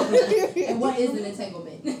to know. And what is an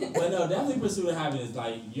entanglement? But no, definitely Pursuit of Happiness.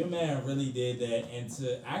 Like your man really did that, and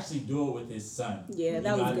to actually do it with his son. Yeah, You that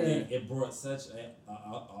know, was I good. think it brought such a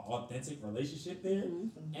authentic relationship there.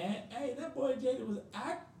 Mm-hmm. And hey, that boy Jada was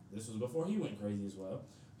This was before he went crazy as well.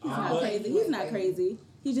 He's not but crazy. He's not crazy.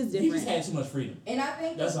 He's just he different. just had too much freedom. And I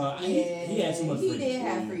think That's all. He had too much He freedom. did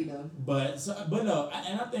have freedom. But no,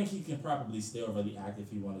 and I think he can probably still really act if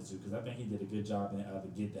he wanted to, because I think he did a good job in the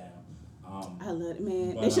Get Down. I love it,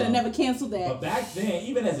 man. But, They should have never canceled that. But back then,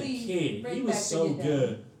 even as a Please, kid, bring he back was the so Get Down.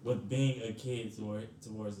 good with being a kid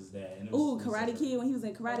towards his dad. And it Ooh, was Karate Kid, when he was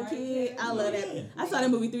in Karate Karate Kid. Kid. I love that. Yeah. I saw that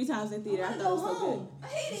movie 3 times in theater. I thought it was so good. I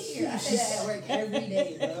hate it here. I say that at work every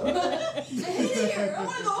day, bro. I hate it here. I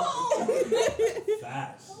want to go home.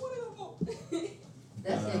 Facts. I wanna go home.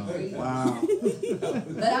 That's it, crazy. Wow.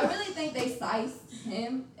 But I really think they sized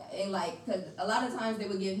him, and like, cause a lot of times they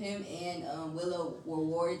would give him and Willow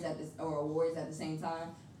awards at the same time,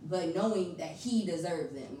 but knowing that he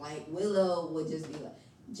deserved them. Like Willow would just be like,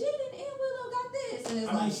 Jaden and Willow got this, and it's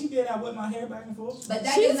I mean, like, she did. I whip my hair back and forth. but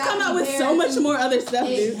that She's does not come out with compare so much to- more other stuff,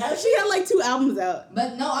 dude. Has She had like 2 albums out.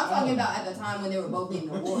 But no, I'm talking about at the time when they were both getting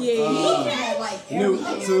awards. Yeah, yeah, He had like No,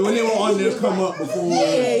 everything. so when they were on there, He come was up before.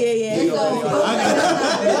 Yeah. And so, I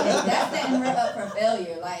got that's setting her up for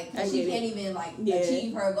failure. Like, I she get can't even like Yeah.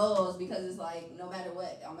 achieve her goals because it's like no matter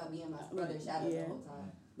what, I'm gonna be in my brother's shadow Yeah. the whole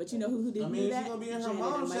time. But you know who did I do mean, that? she gonna be in her Janet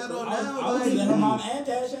mom's and shadow Michael. now. I was in her mom and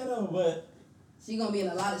dad's shadow, but She gonna be in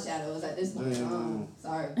a lot of shadows at this point. Damn.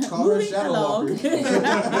 Sorry. Call her Moving Shadow along.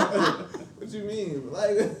 Walker. What you mean?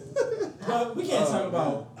 Like, but we can't Oh, talk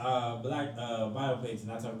about black biopics and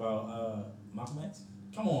not talk about Malcolm X.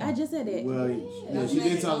 Come on. I just said it. Well, yeah, she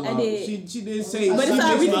did talk I about. did. She did say. But it's she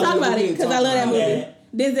alright, we did can talk about it didn't because I talk love that about movie. it.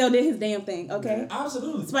 Denzel did his damn thing, okay?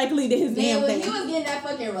 Absolutely. Spike Lee did his Man, damn when thing. he was getting that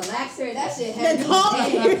fucking relaxer, that shit That had me calm- dead.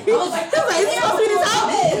 I was like, It's like, it's supposed to be this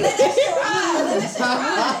let that shit ride. Let that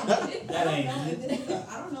shit ride. That I ain't. don't know if this is a-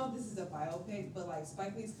 I don't know if this is a biopic, but like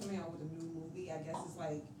Spike Lee's coming out with a new movie. I guess it's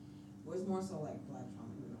like, well, it's more so like black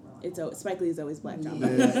drama. You know, or like Spike Lee is always black drama.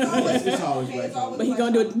 Yeah, it's always Okay, black. it's always But he black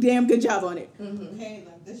gonna do a drama. damn good job on it. Mhm. Okay,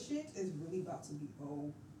 like this shit is really about to be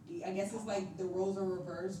OD. I guess it's like the roles are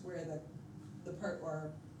reversed where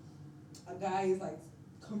or a guy is like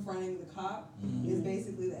confronting the cop is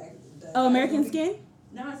basically the Oh, American Skin?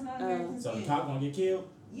 No, it's not American So the Skin. cop gonna get killed?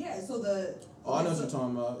 Yeah, so the oh, I know what you're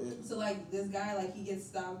talking about. Yeah. so like this guy, like he gets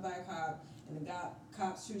stopped by a cop, and the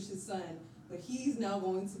cop shoots his son, but he's now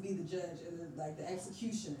going to be the judge and like the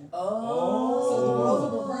executioner. So the roles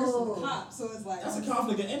are reversed to the cop. So it's like That's a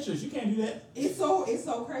conflict of interest. You can't do that. it's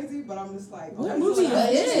so crazy, but I'm just like What okay, movie so is like,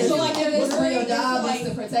 this? So like if if it's it's real real job like is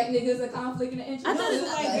to protect niggas of conflict and interest. I thought no, it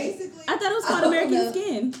so like basically I thought it was called I American don't know.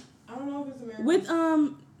 Skin. I don't know if it's American. With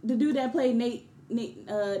the dude that played Nat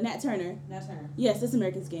Turner. Nat Turner. Yes, it's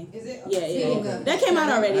American Skin. Is it? Yeah, yeah, Speaking yeah. of That came out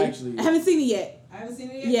already. Actually- I haven't seen it yet. I haven't seen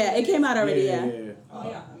it yet. Yeah, it came out already. Yeah. Oh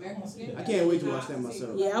yeah, American Skin. I can't wait to watch that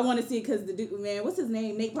myself. Yeah, I want to see it because the dude, man, what's his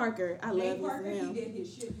name? Nate Parker. I love Nate Parker, he him. did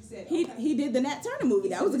his shit. He said He okay. he did the Nat Turner movie. He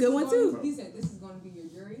That said, was a "This good is one going- too. He said this is going to be your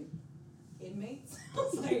jury, inmates. I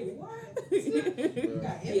was like, what? You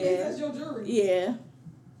got inmates Yeah. as your jury. Yeah.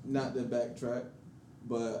 Not to backtrack,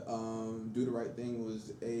 but Do the Right Thing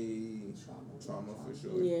was a trauma for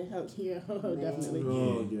sure. Yeah. Oh, yeah. Oh, definitely.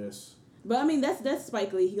 Oh yes. But I mean, that's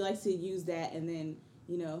Spike Lee. He likes to use that and then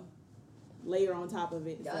layer on top of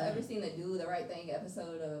it. Y'all ever seen the Do the Right Thing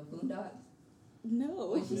episode of Boondocks?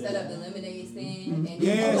 No. When she set up the lemonade stand and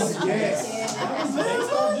Yes, then yes.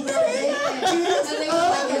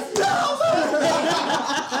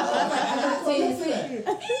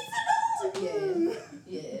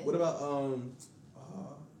 Yeah. What about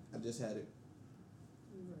I just had it.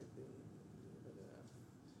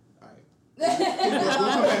 Alright.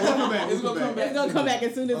 We'll come back. It's gonna come back. It's gonna come back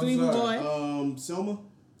as soon as I'm we move sorry. on. Selma.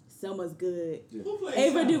 Selma's good. Who played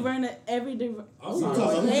Ava Selma? DuVernay. I'm Who sorry.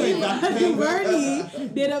 talking? Ava DuVernay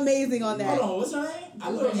did amazing on Hold that. on, what's her name?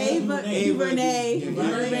 I know Ava DuVernay. You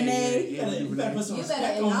DuVernay. better put some You respect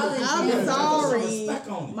better on acknowledge it. I'm Yeah. Put some sorry. respect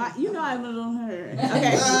on it. You know I'm not on her.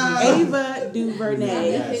 Okay. Ava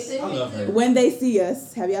DuVernay. Yes, I love her. When They See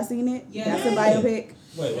Us. Have y'all seen it? Yeah. That's a biopic.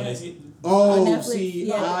 Wait, when they see, Oh, On Netflix, see,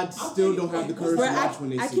 yeah. I still don't have the courage Bro, to watch when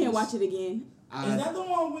they I see can't us. watch it again. is that the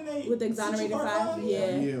one when they With the Exonerated Five?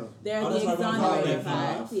 Yeah. Yeah. They're Oh, the that's right, Exonerated Exonerated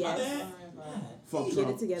Five. Five. Yes. My bad. Fuck Get Trump.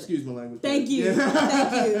 it together. Excuse my language. Thank you. Yeah.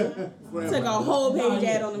 Thank you. Whatever. Took a whole page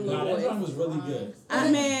ad on them Nah, little that one boys. was really good.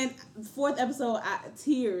 Man, 4th episode,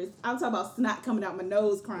 tears. I'm talking about snot coming out my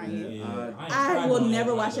nose crying. Yeah, I ain't I cried will on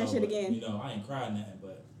never that watch though, that shit but, again. You know, I ain't crying nothing,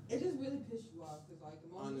 but It just really pissed you off because like the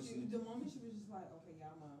moment Honestly. she was just like, okay, yeah,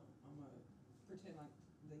 I'm a pretend like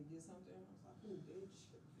they did something. I was like, oh,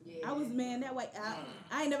 bitch. I was, man, that white.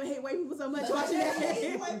 I ain't never hate white people so much But watching I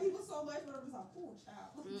hate that. white people so much, but I'm just like, oh, child.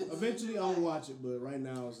 Eventually, I'll watch it, but right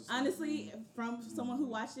now it's just Honestly, from someone who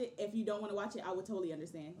watched it, if you don't want to watch it, I would totally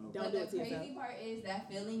understand. Okay. Don't But do the it to yourself. crazy part is that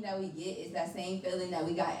feeling that we get is that same feeling that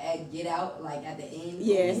we got at Get Out, like at the end. when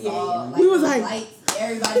Yeah, we saw, yeah. We was the like- lights,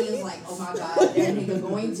 everybody was like, oh my god, that nigga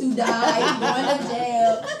going to die, he's going to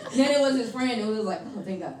jail. Then it was his friend who was like, oh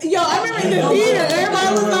thank God. Yo, I remember in the theater,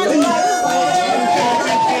 everybody was like,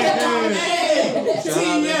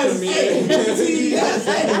 Shout out to me.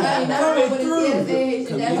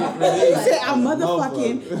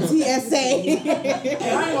 fucking TSA. And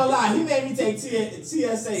I ain't gonna lie, he made me take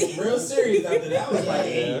TSA real serious after that. I was like,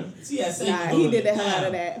 hey, TSA. Nah, he did the hell out of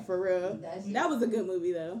down. that for real. That was a good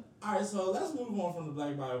movie though. All right, so let's move on from the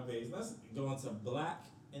black biopics. Let's go into black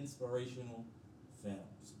inspirational films.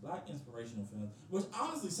 Black inspirational films, which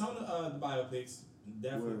honestly, some of the biopics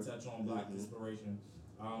definitely touch on black inspiration.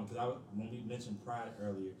 Because when we mentioned Pride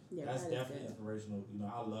earlier, that's Pride is definitely good. inspirational. You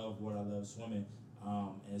know, I love swimming.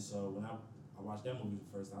 And so when I watched that movie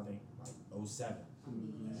the first time, I think like 07.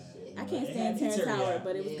 I can't stand Terrence Howard,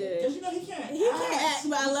 but it was good. Because you know he can't act,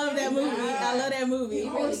 but I love that movie. I love that movie. He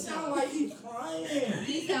always sound like he's crying.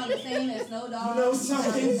 He sound the same as Snow Dogg. You know He sound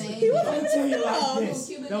something? the same. I'm gonna tell you like this.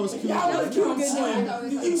 That was cute. Y'all wanna come Good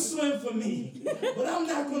swim? You swim for me, but I'm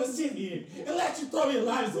not gonna sit here and let you throw your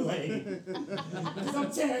lives away. Because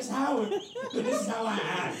I'm Terrence Howard, but this is how I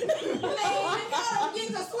act. Man, if y'all don't get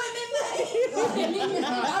to swimming,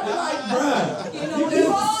 I'm like, bruh. You know, we're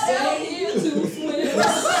all out here to swim.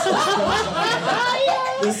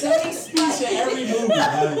 The same speech in every movie.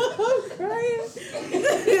 I'm crying.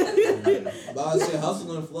 Bob said, "House is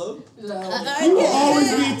gonna float." He will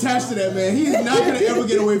always be attached to that man. He is not gonna ever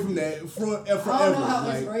get away from that forever. I don't know how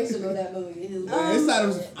Like, inspirational that movie is. it's not.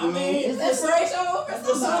 I mean, It's inspirational for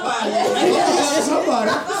for somebody.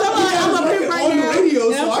 Somebody. I'm up here right on the now, radio,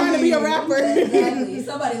 and so I'm I trying to be a mean- rapper. Exactly.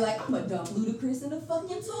 Somebody like, I'm gonna dump Ludacris in the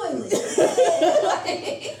fucking toilet.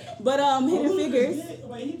 Like, But Hidden Figures.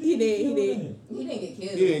 He did. he didn't get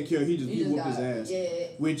killed. He didn't kill. He just whooped his got- ass. Yeah.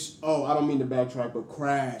 Which I don't mean to backtrack, but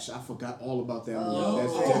Crash. I forgot all about that movie. Oh,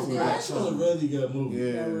 That's oh, definitely Crash was a really good movie.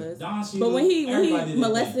 Yeah. That was. Don Cheadle, But when he everybody did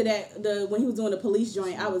molested when he was doing the police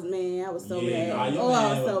joint, I was so Yeah, mad. nah, your Oh, I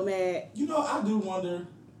man was so was- mad. You know, I do wonder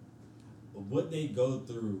what they go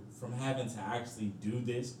through from having to actually do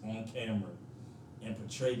this on camera and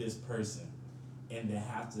portray this person and then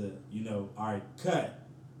have to, all right, cut.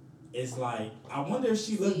 It's like, I wonder if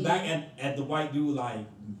she looked back at the white dude like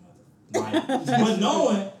but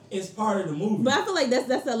knowing it's part of the movie. But I feel like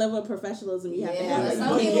that's a level of professionalism you have to Yeah, have. but some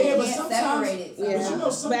But people yeah, but can't sometimes- separate it. Yeah. But you know,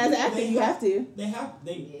 some But as an people, actor, they you have to.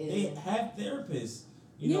 They have therapists,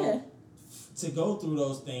 Yeah. to go through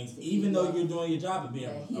those things, even though you're doing your job and being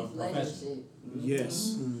Yeah, a Heath Ledger professional. shit.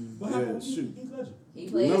 Yes. What Yeah, happened with shoot. Heath Ledger? He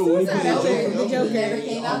played No, when he Suicide played Joker. Joker. The Joker never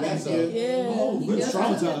came out that shit. Yeah. Oh, He really? just-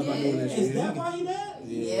 Traumatized by doing that Yeah. shit. Is that why he died?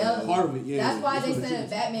 Yeah. Part of it, yeah. That's why they what it said is.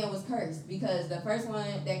 Batman was cursed, because the first one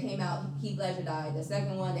that came out, Heath Ledger died. The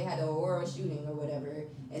second one, they had the Aurora shooting or whatever.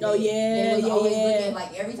 And Oh, yeah, they was always yeah. looking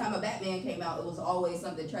like every time a Batman came out, it was always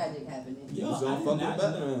something tragic happening. Yo, He's I on did fucking not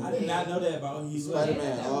Batman. know- I did not know that about Heath Ledger.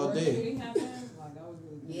 Spider-Man all day.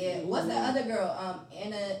 Yeah. What's that other girl?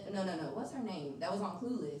 Anna. No. What's her name? That was on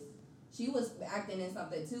Clueless. She was acting in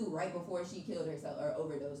something too right before she killed herself or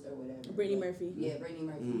overdosed or whatever. Brittany Murphy. Yeah, Brittany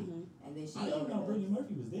Murphy. Mhm. And then she I didn't know overdosed. Brittany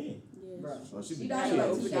Murphy was dead. Yeah. Bro, Oh, she been died in like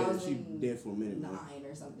she 2009 dead for a minute, man.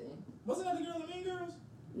 or something. Wasn't that the girl in Mean Girls?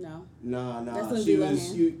 No. Nah. That's She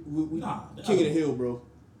Lindsay was Lohan. Nah. King of the Hill, bro.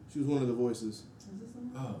 She was one of the voices.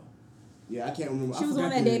 Oh. Yeah, I can't remember. She I was the one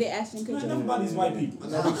forgot that the- dated Ashton Man, Kutcher. enough about these white people.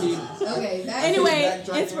 Another key. Okay, back Anyway,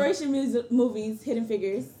 backtracking. inspiration movies, Hidden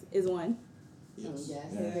Figures is one. Yes. Yes.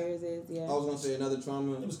 Hidden Figures is, I yeah. was gonna say another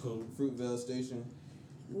trauma. It was cool. Fruitvale Station.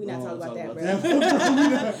 We not talking about that, bro.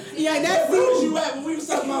 that. Yeah, Where that's was you at when we was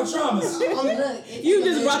talking about traumas? Look, you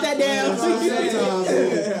just brought that down. Like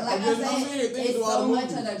I'm I saying, said, think it's of all so the much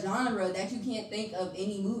movies. of the genre that you can't think of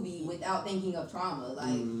any movie without thinking of trauma.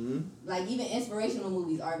 Like even inspirational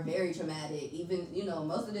movies are very traumatic. Even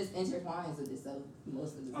most of this intertwines with itself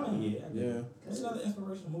most of the Oh time. yeah. Yeah. What's another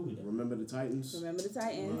inspirational movie though? Remember the Titans? Remember the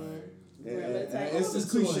Titans. Yeah, Remember the Titans. it's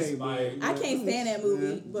Too cliche, inspired. man. I can't stand that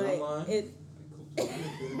movie, Yeah. but Drumline. it.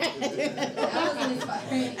 That wasn't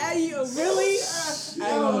inspiring. Are you really?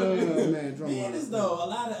 Man, drum Being line. as though a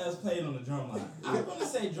lot of us played on the drumline. I'm gonna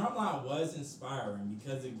say drumline was inspiring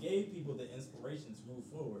because it gave people the inspiration to move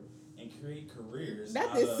forward and create careers. That's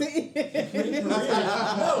out the of- scene. create careers.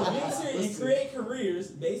 No, being serious, and create careers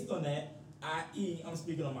based on that. I.e., I'm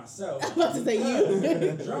speaking on myself. I'm about to say you.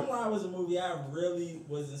 Drumline was a movie I really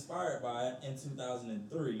was inspired by in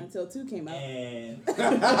 2003. Until 2 came out. And You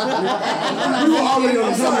were already on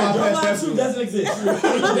I'm the sorry, drumline past Drumline that 2 film. doesn't exist.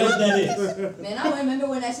 that is. Man, I remember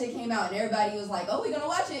when that shit came out and everybody was like, "Oh, we're gonna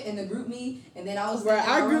watch it," in the group me, and then I was Bruh, sitting in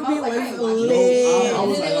our my group room, I me like, I was ain't watching lit. it. I And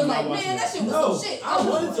was then they like, was I'm like, not watching "Man, that shit was No, some shit." I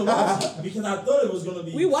wanted to watch it because I thought it was going to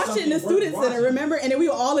be. We watched it in the something worth student center, watching. remember? And then we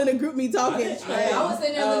were all in a group me talking. I was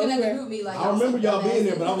sitting there looking at the group me like. I remember y'all being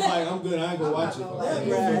there, but I was like, like, I'm good. I ain't gonna I'm watch not it. gonna watch That it.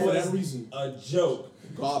 movie For was that reason. a joke.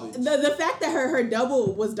 Garbage. The fact that her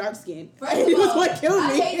double was dark skinned First of was all, what killed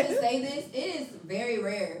I me. hate to say this, it is very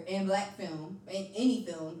rare in black film, in any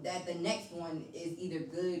film, that the next one is either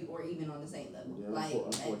good or even on the same level. Yeah, Like,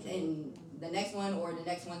 unfortunately. and the next one or the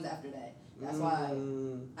next ones after that. That's why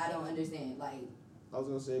I don't understand. Like, I was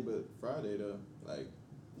gonna say, but Friday though, like.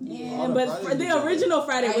 Yeah, All the but Fridays for the was original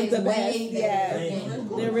Friday was Friday's the best. way Yeah, better.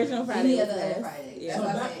 the original Friday Any was other the best. Friday. Yeah. So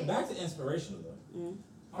That's what I'm saying. back to inspirational though. Mm.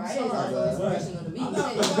 I'm Friday is sorry, also but inspirational to me. I'm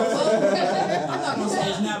not, Shit. I'm not gonna say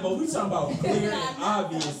it's not, but we talking about clear and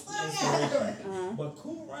obvious inspiration. But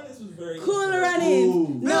Cool Runnings was very Cool inspirational.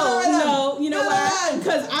 Runnings. No, you know why?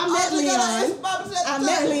 Because I met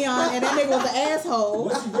Leon, and that nigga was an asshole.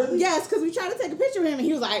 Was he really? Yes, because we tried to take a picture of him, and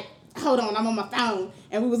he was like, "Hold on, I'm on my phone,"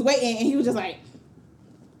 and we was waiting, and he was just like,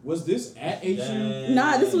 Was this at HU? Dang.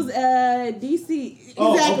 "Nah, this was DC."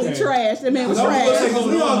 Oh, Exactly, okay. trash. The man was No, trash. because Hold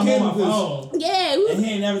we on, all I'm came on with my this. phone. Yeah, we was, And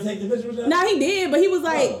he ain't never take the picture with that? nah, he did, but he was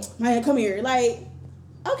like, Oh. "Man, come here." Like,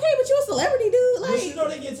 okay, but you a celebrity, dude. But you Like, know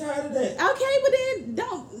they get tired of that. okay, but then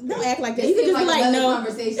don't act like that. It You could seems just be like, another no.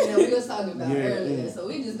 conversation that we was talking about Yeah, earlier, yeah. so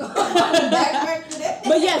we just go back to that.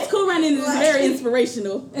 But yes, Cool Runnings is very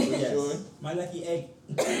inspirational. Yes. Sure. My lucky egg.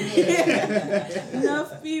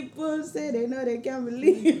 Enough people say they know they can't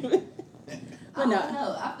believe it. I But no. don't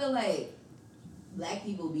know. I feel like black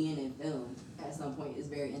people being in film at some point is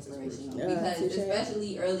very inspirational because touche.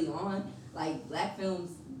 especially early on, like black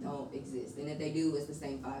films don't exist, and if they do, it's the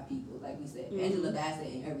same 5 people. Like we said, Mhm. Angela Bassett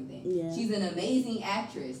and everything. Yeah. She's an amazing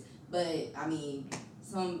actress, but I mean,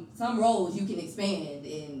 some roles you can expand,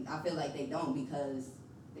 and I feel like they don't because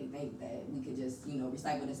they think that we could just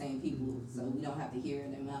recycle the same people, so we don't have to hear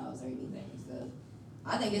their mouths or anything. So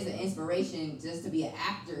I think it's an inspiration just to be an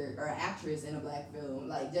actor or an actress in a black film,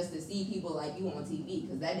 like just to see people like you on TV,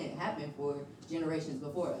 because that didn't happen for generations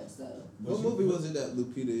before us. So What movie was it that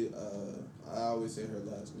Lupita? I always say her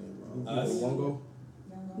last name wrong. Wongo?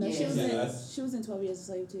 No, she was Yeah, in 12 Years a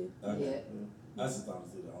Slave too. Okay. yeah, That's just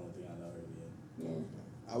honestly the only thing I know her being.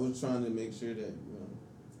 Yeah. I was trying to make sure that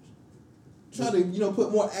try to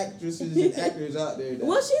put more actresses and actors out there. that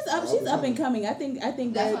Well, she's up. are She's up and coming. coming. I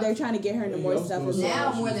think That's they're what- trying to get her into more stuff. as well.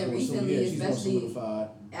 Now more than recently, she's more especially- solidified.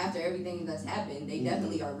 after everything that's happened, they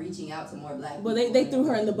definitely are reaching out to more black people. Well, they threw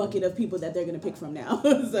her in the bucket of people that they're gonna pick from now.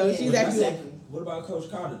 So Yeah. she's What actually. about- What about Coach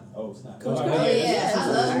Carter? Oh, it's not. Coach Oh, Carter, yeah, I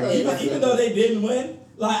love Coach Even, Carter. even though they didn't win,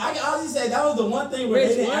 like I can honestly say that was the one thing where Rich,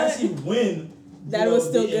 they didn't what? actually win. That was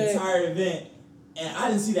still the good. entire event, and I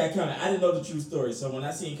didn't see that coming. I didn't know the true story. So when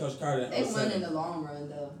I seen Coach Carter, They won in the long run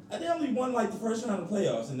though. they only won like the first round of the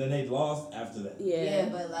playoffs, and then they lost after that. Yeah.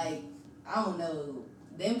 But like I don't know,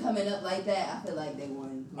 them coming up like that, I feel like they won.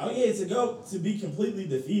 Oh yeah, to be completely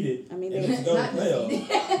defeated. I mean, and they- then to go to Not playoffs.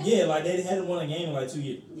 defeated. Yeah, like they hadn't won a game in like 2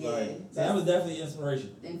 years. Yeah. Like, so that was definitely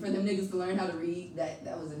inspiration. And for them niggas to learn how to read, that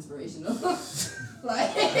was inspirational.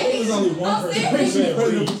 Like I think it was only one I'm person serious.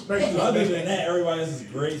 who could read. Other than that, everybody else is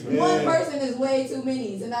great. One person is way too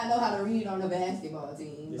many to not know how to read on a basketball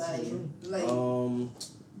team. This is true. Like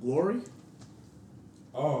Glory?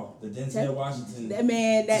 Oh, the Denzel Washington. That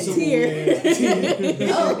man, that Superman. tear.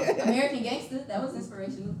 oh, American Gangster, that was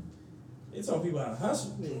inspirational. It taught people how to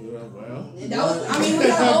hustle. Well. That was, I mean, we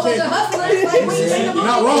got a whole bunch of hustlers. Like, we You're ain't not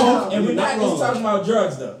about wrong. it, And we're Not not just wrong. talking about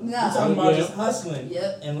drugs though. No. We're talking about Yeah. just hustling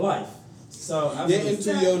Yep. in life. So I Get mean,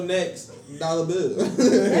 into your next dollar bill.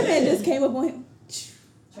 That man just came up on him.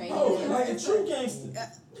 Training. oh, like a true gangster.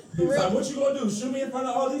 He was like, "What you gonna do? Shoot me in front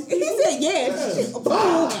of all these He people?" said, "Yeah."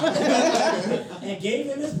 Boom. And gave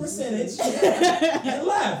him his percentage and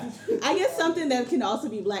left. I guess something that can also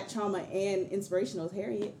be black trauma and inspirational is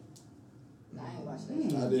Harriet. I ain't watched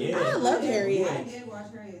that. I did. Yeah. I love Harriet. I did watch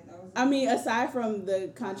Harriet. That was I mean, aside from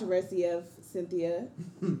the controversy of Cynthia,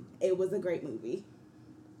 it was a great movie.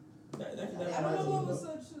 That what was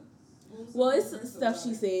such Well, it's stuff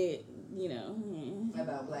she said,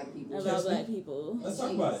 About black people. about black people. Let's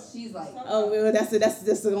talk about it. She's like, Oh, well, that's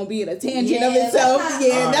just gonna be a tangent of Yeah, itself. that's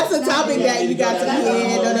Yeah, not- that's a that's not topic really- that you got to. that's a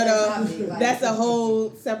Yeah, whole no. topic, like- That's a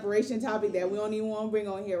whole separation topic that we don't even want to bring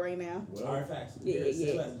on here right now. All right, facts. Yeah.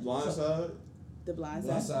 Blindside. The blind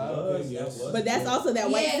Blind side. Side. Okay, yes. But that's also that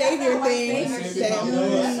white Yeah, that's savior that white thing. savior shit. that-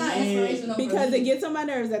 That's not inspirational for because me. it gets on my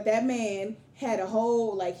nerves that man had a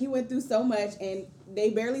whole, like, he went through so much and they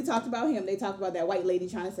barely talked about him. They talked about that white lady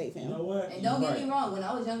trying to save You him. know what? And don't You're get me right. wrong, when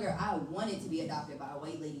I was younger, I wanted to be adopted by a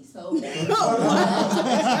white lady so bad.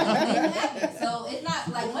 Oh, Didn't happen. So it's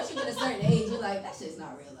not like once you get a certain age, you're like, that shit's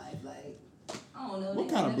not real life. Like, I don't know. What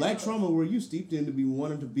They- kind of they- black trauma were you steeped in to be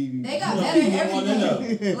wanting to be? They got No, better you at don't wanna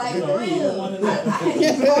everything. Like, You for don't real. wanna I know.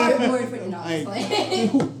 had hardboard for no, Hey. I'm just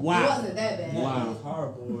playing. Wow. It wasn't that bad. Wow.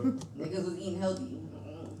 Hardboard. Niggas was eating healthy.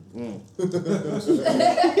 Alright,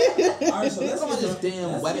 so let's Some of get this to-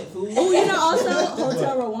 damn let's wetted get- food. Oh, you know, also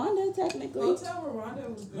Hotel Rwanda, technically. Hotel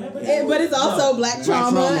Rwanda was good. Man, but But it's also black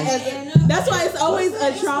trauma. And that's why it's always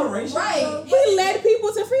a trauma. Inspiration. Right. He led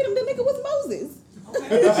people to freedom. The nigga was Moses. I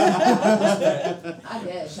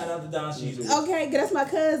guess. Shout out to Don Cheadle. Okay, that's my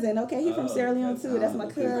cousin. Okay, he from Sierra Leone too. That's my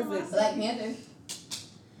cousin. Black Panther.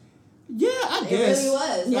 Yeah, I It guess. really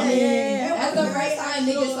was. Yeah, Like, yeah. That's the first time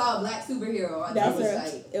niggas saw a black superhero on That's the her.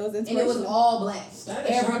 site. It was And it was inspirational. all black.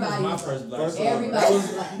 Static Shock was Everybody. my first black First of all, Everybody that was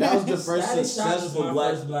was black. that was the first Static Shock was successful my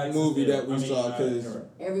black first black movie sister. that we I mean, saw because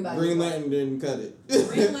Everybody. Green was black. Lantern didn't cut it.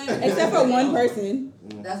 Green Lantern. Except for one person.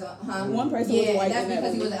 That's what, huh? One person yeah, was white that's in that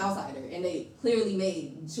because he movie. was an outsider, and they clearly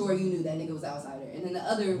made sure you knew that nigga was an outsider. And then the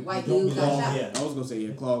other white Don't dude got belong shot. here. I was gonna say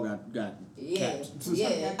Claw got Yeah, capped.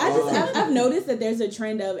 yeah. I've noticed that there's a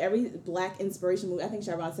trend of every black inspiration movie. I think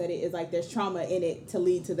Sharvon said it is like there's trauma in it to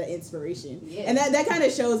lead to the inspiration, Yeah. and that kind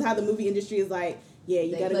of shows how the movie industry is like. Yeah,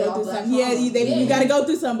 you They gotta play go all through black something. Yeah, trauma. you Yeah. gotta go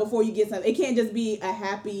through something before you get something. It can't just be a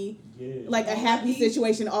happy, Yeah. like a happy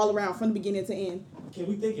situation all around from the beginning to end. Can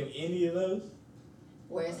we think of any of those?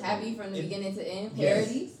 Where it's happy from the It- beginning to end. Yes.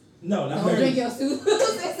 Parodies. No, not Don't drink parodies. your soup.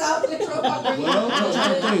 It's out control. Well, I'm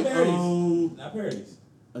trying to think. Not parodies.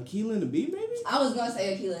 Aquila and the Bee, maybe? I was gonna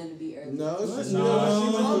say Aquila and the Bee earlier. No, she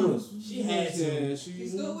No, was. She had to. Yeah, She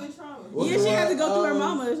still went trauma. What's Yeah, the she had to one, go through her um,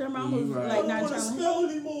 mama. Her mama was you right. like I not don't want to trauma. smell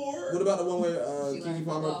anymore. What about the one where She Kiki learned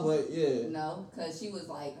Palmer football. played? Yeah. No, because she was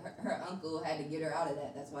like her uncle had to get her out of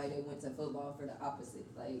that. That's why they went to football for the opposite.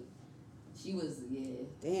 Like she was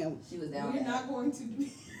Damn. she was down. We're bad. not going to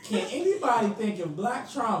be. Can anybody think of black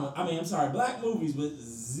trauma? black movies with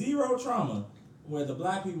zero trauma, where the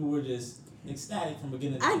black people were just ecstatic from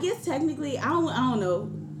beginning to I end? guess technically, I don't know.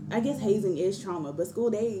 I guess hazing is trauma, but School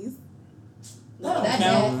Days. No, That that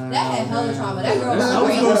don't count. had hella trauma. That girl I was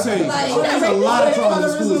was gonna raped. say, Like, there's a lot of trauma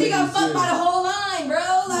in School she got Days, fucked by the whole line,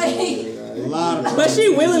 bro. Like. A lot of But she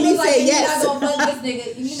willingly She was like, said "You're yes. not gonna fuck this nigga.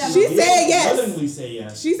 You're not She gonna said yes. Willingly say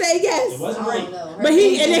yes. She said It yes. wasn't I rape. don't know. Her But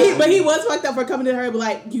face- he was fucked up for coming to her and be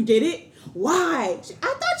like, you did it? Why? I thought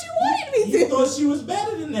you wanted me You to. thought she was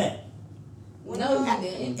better than that. No, you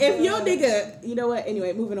didn't. If your nigga, you know what?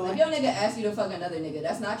 Anyway, moving If on. your nigga asks you to fuck another nigga,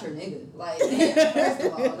 that's not your nigga. Like, first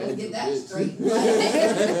of all, let's get that straight.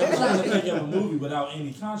 I'm trying to Like, think of a movie without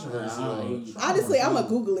any controversy. or trauma. Honestly, I'm gonna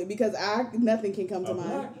Google it because nothing can come A to mind.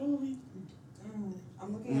 black movie.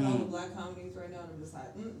 I'm looking at all the black comedies right now, and I'm just like,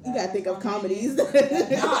 You gotta think of comedies. Nah,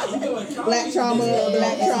 you doing Black trauma,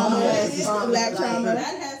 black trauma, black trauma.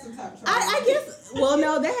 That had some top trauma. I guess. Well,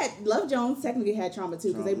 no, that had Love Jones technically had trauma too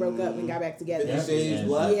because they broke up and got back together. Yeah. Stage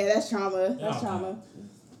Black. Yeah, that's trauma. That's Yeah. trauma.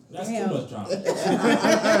 That's Damn. too much trauma. I'm not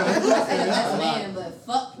saying that's man, but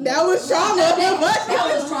fuck. That was trauma. That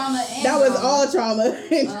was trauma. And That was trauma. all trauma.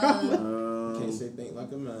 And trauma. Can't say think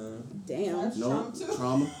like a man. Damn. That's No, trauma too.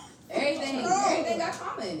 trauma. Everything got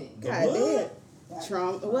trauma in it. God damn.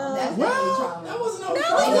 Trauma. Well, That's that definitely trauma. That wasn't no was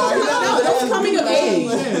trauma. that was coming of age.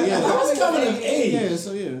 Yeah. That was coming of age. Yeah,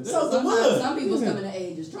 so yeah. So the Sometimes wood. some people's coming of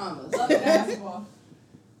age is trauma. Love basketball.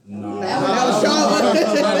 No. That was trauma.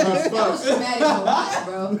 That was traumatic to watch,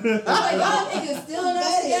 bro. Like, y'all niggas still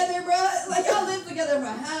not together, bro. Like, y'all lived together for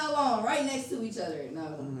how long? Right next to each other. No.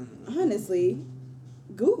 Honestly,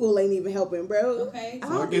 Google ain't even helping, bro. Okay. I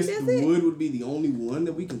So I don't guess think that's the it. Wood would be the only one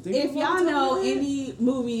that we can think of. If y'all know any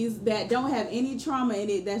movies that don't have any trauma in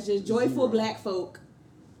it, that's just joyful black folk,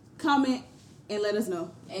 comment and let us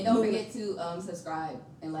know. And don't forget to subscribe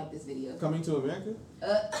and like this video. Coming to America?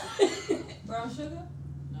 Brown sugar?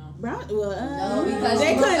 No. Brown, well, No, because they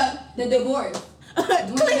she broke could. up the divorce. Click,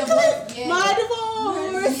 click, Yeah. my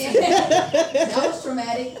divorce. Yeah. That was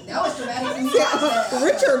traumatic. That was traumatic to me. Yeah,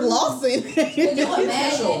 Richard Lawson. Could you That's your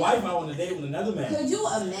imagine? wife out on a date with another man. Could you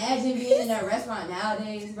imagine being in that restaurant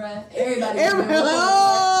nowadays, bruh? Everybody. Everybody,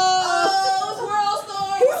 Oh, it's World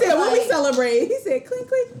Star. He said, "What we Like, celebrate?" He said, "Clink,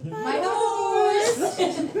 clink." My divorce.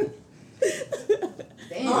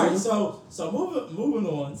 Damn. All right, so moving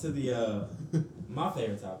on to the my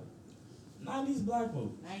favorite topic, 90s black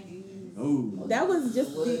movie. 90s. Oh, That was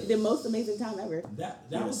just the most amazing time ever. That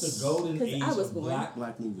was the golden 'Cause age I was of born.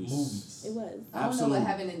 black movies. movies. It was. I don't know Absolutely. what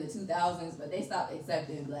happened in the 2000s, but they stopped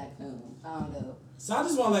accepting black film. I don't know. So I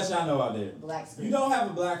just want to let y'all know out there, Black you screen. don't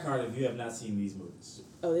have a black card if you have not seen these movies.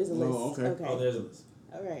 Oh, there's a list. Oh, okay. Okay. Oh, there's a list.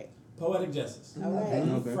 All right. Poetic Justice, All right.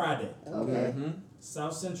 Okay. Friday, Okay.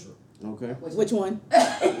 South Central, Okay. Which one?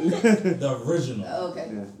 the original.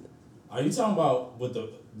 Okay. Yeah. Are you talking about with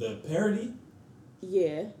the parody?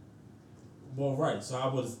 Yeah. Well, right. So I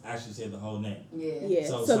would actually say the whole name. Yeah. Yeah.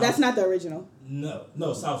 So So that's South- not the original. No.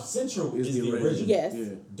 South Central Is is the the original. original. Yes. Yeah.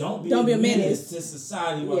 Don't be Don't a menace to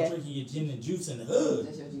society while Yeah. drinking your gin and juice in the hood.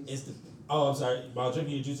 That's your juice. It's the I'm sorry. While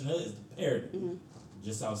drinking your juice in the hood is the parody. Mhm.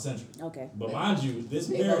 Just South Central. Okay. But mind you, this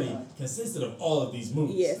They parody both are. consisted of all of these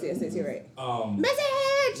movies. Yes, you're right.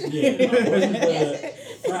 Message. Yeah.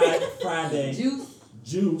 Friday. Juice.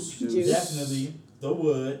 Juice. Definitely. The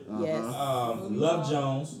Wood. Yes. Love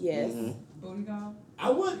Jones. Yes. Booty call. I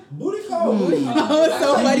would Booty Call. Oh, it's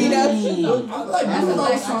so funny though. I feel like That's Booty a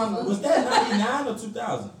black Call trauma. was that 99 or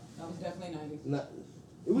 2000? That was definitely 90s.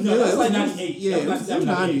 It was, No, that's it like was- 98. Yeah, That it was was like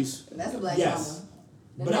 98. 90s. That's a black Yes. trauma.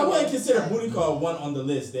 But I wouldn't consider Booty Call one on the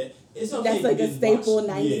list. That it's okay. That's if like you a didn't staple watch,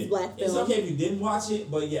 90s black It's film. okay if you didn't watch it,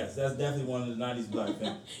 but yes, that's definitely one of the 90s black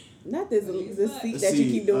films. Not this seat Let's that see,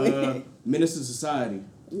 you keep doing. Menace to Society.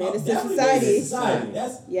 Menace to Definitely Society. Menace to Society.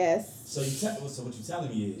 That's Yes. so so what you telling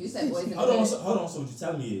me You is said boys in the hold on. Hood. So what you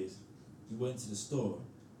telling me is you went to the store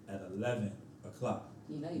at 11 o'clock.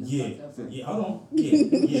 You know you Yeah, fucked up for yeah, hold on.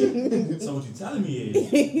 Yeah. So what you telling me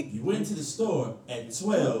is you went to the store at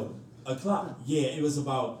 12 o'clock. Yeah, it was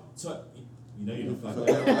about 12. You know you don't fuck up.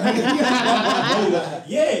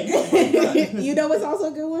 Yeah. You know what's also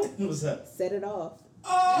a good one? What's up? Set It Off.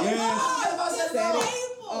 Oh, Yes. if I said Set it It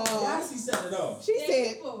off. Actually set it off. She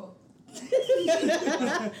said,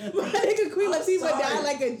 my nigga Queen I'm Latifah sorry. died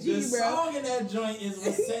like a G, The bro. song in that joint is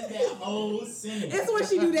what set that whole scene. It's when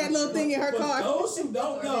she do that little thing in her For car. those who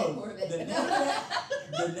don't know, Corvette. the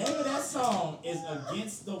name of that song is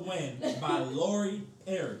Against the Wind by Lori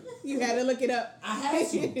Perry. You had to look it up. I had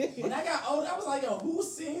to. When I got older, I was like, yo, who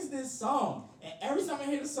sings this song? And every time I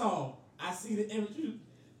hear the song, I see the image. You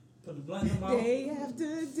put the blunt in my mouth. Day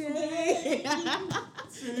after day.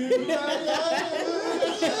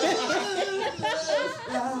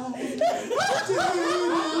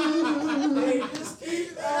 They just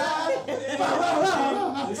keep out there.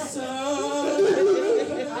 The sun.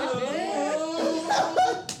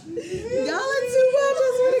 Y'all are too much, I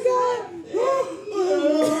swear to God.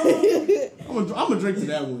 I'm gonna drink to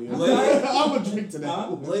that one. Blade. I'm gonna drink to that Huh?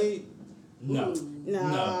 one. Blade. No.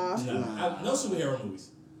 Nah. No superhero movies.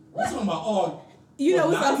 We're talking about all. You know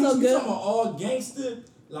what's 90s, also we good? talking about all gangster,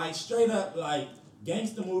 like straight up, like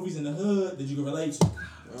gangster movies in the hood that you can relate to.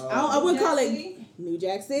 I would call it City? New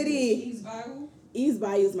Jack City. East Bayou. East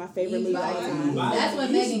Bayou is my favorite East movie of all Bayou. time. That's what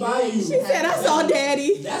East Megan Bayou. Good She said, I saw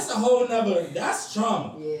Daddy. That's a whole nother. That's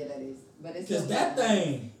trauma. Yeah, that is. But it's Cause still that good.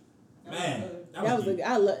 thing, man, That was deep.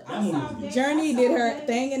 I love. That movie was deep. Journey did her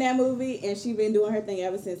thing in that movie, and she been doing her thing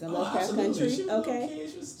ever since in Oh, Lovecraft absolutely. Country. She was a little Okay, kid.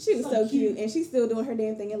 she was so cute, and she's still doing her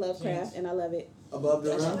damn thing in Lovecraft, Yes. and I love it. Above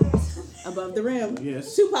the rim. Above the rim.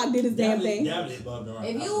 Yes. Tupac did his damn thing. Definitely above the rim.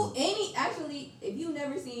 If you've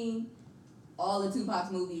never seen all of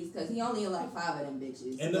Tupac's movies, because he only in like 5 of them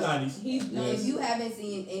bitches. In the But 90s. If you haven't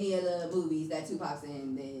seen any of the movies that Tupac's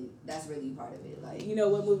in, then that's really part of it. Like, You know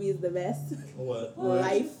what movie is the best? What?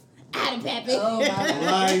 Life. Adam Pappy. oh my god.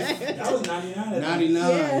 Life. That was 99. 99.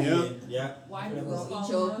 Yeah. Yep. Yeah. Why do Gonna fools eat fall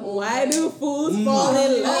your in love? Why do fools Mm. fall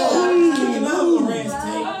in love? Speaking of Lorenz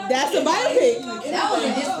Tate. That's a biopic. That was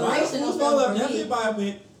an inspirational film for Definitely me.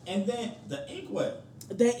 biopic. And then The Inkwell.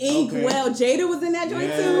 The Ink Okay. Well, Jada was in that joint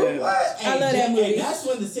Yeah. too. What? I love that movie. And that's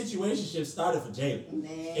when the situationship started for Jada. Man.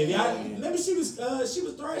 If y'all remember, she was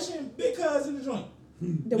thrashing Big Cuz in the joint.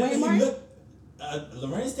 Dwayne Martin.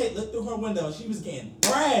 Lorenz Tate looked through her window and she was getting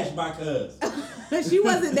thrashed by Cuz. She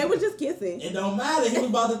wasn't. They were just kissing. It don't matter. He was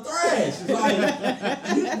about to thrash. It's like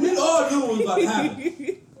we all knew what was about to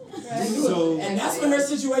happen. So- And that's when her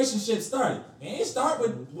situationship started. And it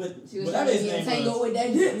started with She was whatever trying to his get name tangled was. with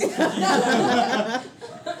that dude.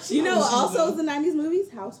 You know what also is the 90s movies?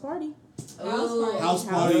 House Party. Ooh. House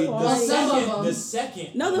Party. Party. The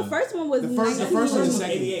second. No, the first one was The first 90s. one was was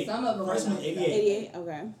second. 88. Some of them First were one was 88. 88,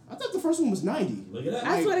 okay. I thought the first one was 90. Look it up.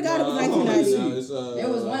 I swear to God, it was Nah, hold on, 1990. it's, There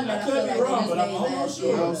was one I that I could feel be like wrong, they but just I'm made almost last sure.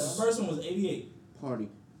 year. House. The first one was 88. Party.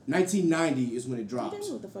 1990 is when it I dropped. didn't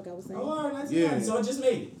know what the fuck I was saying. Oh, all right, 1990. Yeah. So it just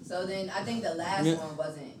made it. So then I think the last Yeah. one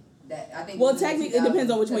wasn't that. I think. Well, it was in technically, it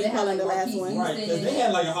depends on which one 2000, you're calling the because last they had, one. like, Right, Marquise because they Houston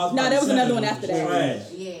had like a house No, party. there was another 7, one which after was that.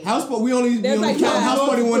 trash. in it. Yeah. House Party. We only There's like count five. House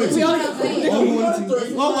Party 1 and 2. We only- Only one and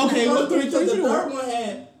two. Oh, okay. What three? Because the Three. third one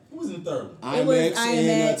had. Who was in the third one? It was IMAX and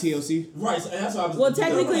IMAX. TLC. Right, so that's why I was. Well, the third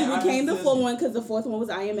technically, one we had came the IMAX. full one because the fourth one was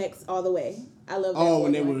IMX all the way. I love that. Oh, fourth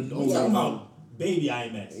when they one. were We older. talking about baby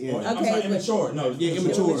IMAX. Yeah. Or, I'm Okay, sorry, but- immature. No, Yeah,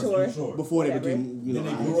 immature. Immature. Before they Whatever. became, Then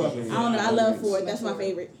they grew up. I don't know. I love Ford. That's my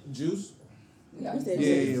favorite. Juice. We got You said Yeah,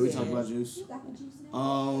 juice. yeah, we talked about Juice. You got the juice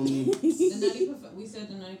now? We said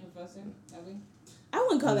the Nutty Professor. Have we? I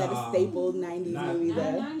wouldn't call that a Nah. staple 90s Nah. movie though.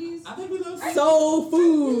 90s. I think we love Soul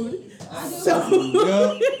Food. So,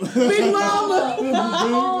 Big Mama.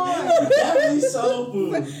 Definitely soul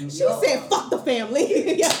food. She said, "Fuck the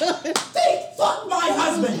family." Yeah. Fuck my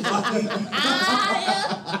husband.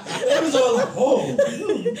 It was all like, oh.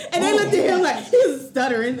 And they looked at him like he was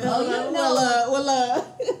stuttering.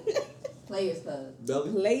 Well, Players Club.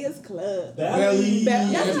 Belly. Players Club. Belly.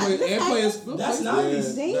 And players. That's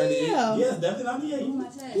 90s. Damn. Yes, definitely 98. Who my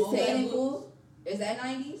test? Paid in Full? Is that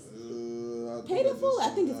 90s? Paid in Full. I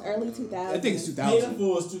think it's early 2000. I think it's Paid 2000. in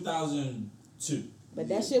Full is 2002. But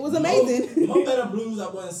that shit was amazing. Mo Better Blues, I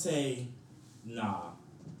wouldn't say, nah.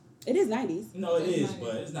 It is 90s. No, it is,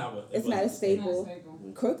 but it's not what. It's not a staple.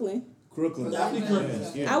 Crooklyn. Crooklyn. Definitely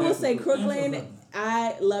Crooklyn. Yeah, I will say definitely. Crooklyn.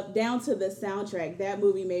 I love down to the soundtrack. That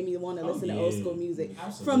movie made me want to listen to old school music.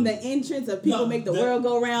 Absolutely. From the entrance of People No, Make the the- World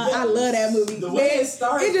Go Round. yeah, I love that movie. The way it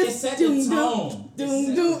started, it it just set the doom, tone.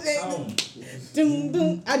 doom, doom, doom,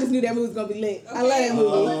 doom. I just knew that movie was gonna be lit. I love that What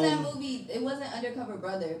movie. was that movie? It wasn't Undercover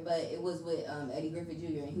Brother, but it was with Eddie Griffith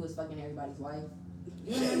Jr. and he was fucking everybody's wife.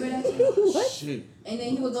 You remember that shit? What? Shit. And then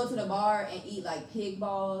he would go to the bar and eat like pig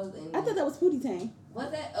balls and. I thought that was Pootie Tang.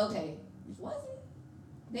 Was that okay? Was it?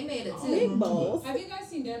 They made it Big too. balls. Have you guys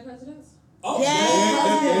seen Dead Presidents? Oh,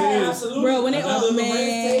 Yeah. absolutely. Bro, when they Another all Lorenz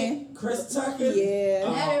man. tape, Chris Tucker. Yeah.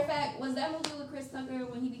 Matter of fact, was that movie with Chris Tucker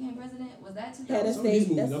when he became president? Was that 2000? Head of Some of these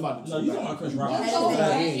state. movies, That's, I'm about to No, you talking about Chris Rock. Yeah. So bad, Yeah,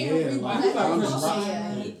 can't yeah. rewind. Like, you talking about Chris Rock.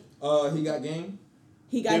 Yeah. He got game.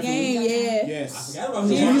 he got Definitely. game, yeah. I Yes. forgot about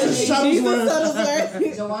Jesus, him. Jesus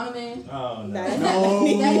Shuttlesworth. Joanna Man. Oh, no. Nah,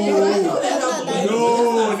 No. that's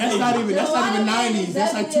No, that's not even 90s.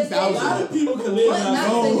 That's like A lot 2000. of people can live What?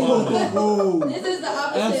 now. Not No. This is the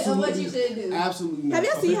opposite of what you should do. Absolutely not.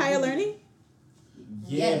 Have y'all seen Higher Learning?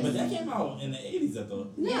 Yeah, Yes. but that came out in the 80s, I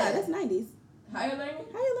thought. Nah, Yeah. that's 90s. Higher learning?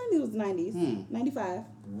 Higher Learning was 90s. Hmm. 95.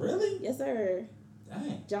 Really? Yes, sir.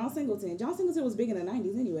 Dang. John Singleton. John Singleton was big in the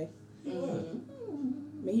 90s anyway. He was.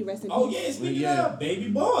 May he rest in Oh, peace. yeah, speaking Yeah. of Baby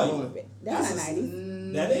Boy. That's That's not a-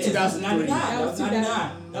 90s. That is. 2003. That was 99.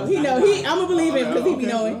 That Oh, was he know. 99. I'm going to believe him because he be Okay.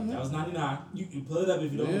 knowing. That was 99. You pull it up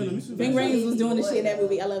if you don't Yeah, let me believe see. it. Ving Rhames was doing the shit in that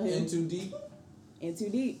movie. I love In him. too deep. In Too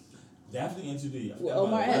Deep. Definitely into the. With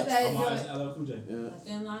Omar S. Omar S. LL Cool J. Yeah.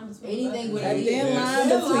 Thin line between Anything with A Hate. thin line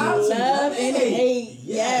Thin between line between love and hate. Yes.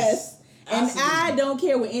 Yes. And Absolutely. I don't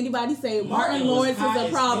care what anybody say. Martin Martin was Lawrence high is a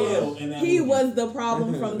as hell problem. in that He movie. was the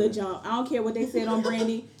problem from the jump. I don't care what they said on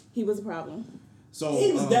Brandy. He was a problem. So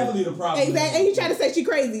He was definitely the problem. Exactly. And he tried to say she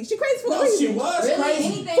crazy. She crazy for a No, reason. she was Really? crazy.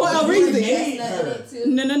 Anything For a with reason. chestnut in it, too.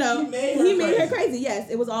 No. He made He her made her crazy. crazy. Yes,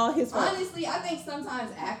 it was all his fault. Honestly, I think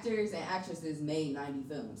sometimes actors and actresses made 90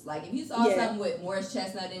 films. Like, if you saw Yeah. something with Morris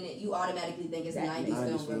Chestnut in it, you automatically think it's a Exactly. 90s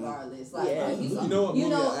 90s film film. regardless. Like, Yeah. if you saw, You know what you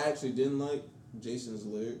movie know, I actually didn't like? Jason's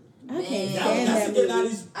Lyric. I can't Man. stand That's that a good movie.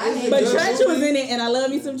 90s. I hate But Good Tretch movie. was in it, and I love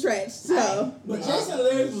me some Tretch. So, But Jason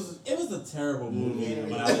Lyrics was a terrible movie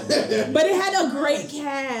when I was there. but it had a great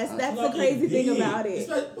cast. That's the Like, crazy it thing did. about It's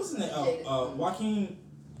it. like, what's his name? Joaquin.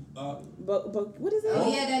 But what is it?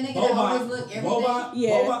 oh yeah, that nigga that always look everything.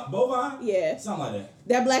 Yeah. Bovine? Yeah, Something like that.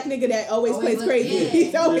 that black nigga that always Always plays look- crazy. yeah.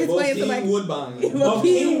 He's always Yeah, playing Bokeem somebody. Woodbine.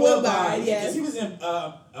 Joaquin Woodbine, Because yes. he was in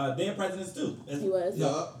Dead Presidents too. He was.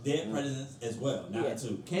 Yeah. Dead Presidents as well. Not Yeah.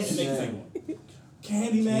 two. Candyman. It makes the second one.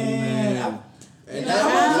 Candyman. And Yeah.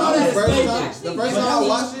 that, the Actually, first time I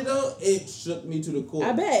watched it though, it shook me to the core.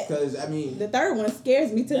 I bet. Because I mean, The third one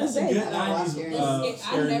scares me to That's this a day. good I don't watch 90s Scary I've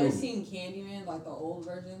scary never movie. seen Candyman, like the old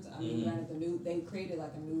versions. I mean, granted, the new they created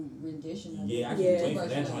like a new rendition of Yeah, I it. can't Yeah. wait for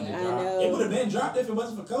that joint to I drop. know. It would have been dropped if it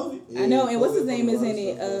wasn't for COVID. I know, and what's his COVID name put a is lot in of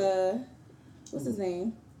it? stuff up. What's his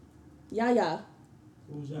name? Yaya,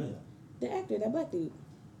 Who's Yaya? the actor, that black dude.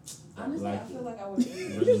 Honestly, I Like- feel like I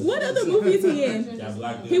would. What other movie is he in? That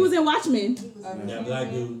black dude. He was in Watchmen. That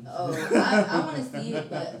black dude. Oh, I want to see it,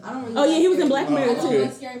 but I don't really. Oh yeah, he was in like Black scary Mirror I movies. don't too.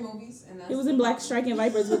 like scary movies, and that's He was in Black Striking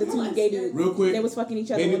Vipers with the two gay dudes. Real quick, They was fucking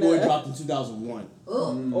each other. Baby with Boy a- dropped in 2001. Ooh,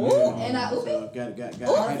 Ooh. and I ooh, So, got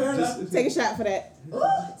Alright, fair just- enough. Take a shot for that. ooh,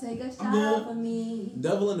 take a I'm shot for me.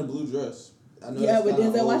 Devil in the Blue Dress. I know Yeah, that's with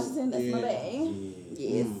kinda Denzel old. Washington. That's my Yeah. bang.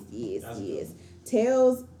 Yes, yes, That's yes. good.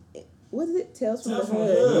 Tales. What is it? Tales from Tales the from the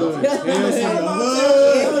Hood. Hood. Tales from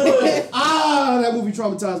the Hood. Ah, that movie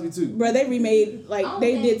traumatized me too. Bro, they remade I like don't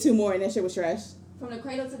they think- did two more and that shit was trash. From the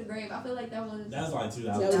cradle to the grave. I feel like that was. That's like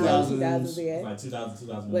 2000. That was 2000s. 2000s, yeah. Like 2000,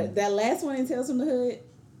 2001. But that last one in Tales from the Hood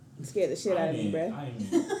scared the shit out of me, bro. Wait,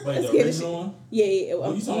 Let's the get it. original one? Yeah, yeah.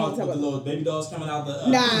 Oh, you talking about with the little baby dolls coming out the...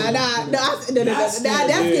 Nah, that That's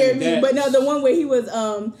scared me. that- But no, the one where he was,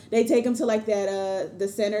 they take him to like that, the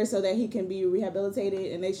center so that he can be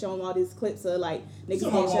rehabilitated, and they show him all these clips of like You niggas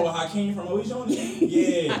talking getting about shot. Hakeem from Moesha?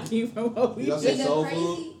 Yeah. I came from what we Y'all Is said it soul crazy?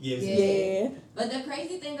 food? Yeah. Yeah, But the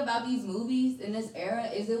crazy thing about these movies in this era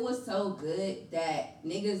is it was so good that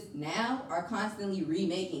niggas now are constantly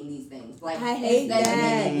remaking these things. Like I hate instead of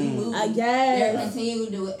that. making new movies, Yes. they're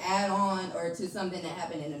continuing to add on or to something that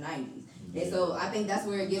happened in the 90s. And so I think that's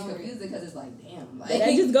where it gets confusing because it's like, damn. Like,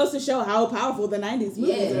 That just goes to show how powerful the 90s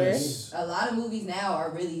movies were. a lot of movies now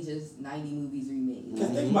are really just 90 movies remade.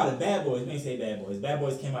 Because think about it, Bad Boys, may say Bad Boys. Bad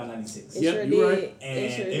Boys came out in 96. It Yep, sure you're did. right. And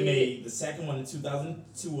It sure they did. made the second one in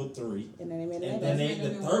 2002 or 3. And then they made And another. then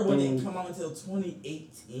the third one didn't come out until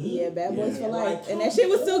 2018. Yeah, Bad Boys for Like, Life. And that shit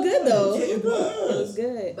was still good though. Yeah, it It was was.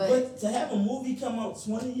 good. But to have a movie come out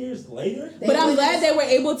 20 years later, But I'm glad they were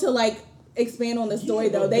able to like expand on the story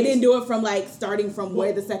Yeah, though. but They didn't do it from like starting from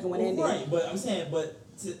where the second one well, ended. right? But I'm saying,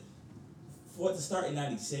 for it to start in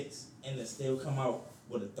 '96 and to still come out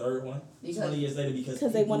with a third one 20 years later because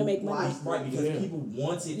they want to people- make money. right? Because Yeah. people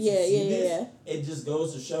wanted to Yeah, see yeah, this. yeah. It just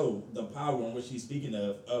goes to show the power in which he's speaking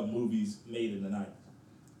of movies made in the '90s.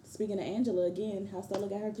 Speaking of Angela again, how Stella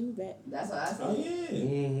got her groove back. That's what I Oh said. yeah.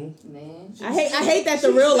 Mm-hmm. Man. I hate that the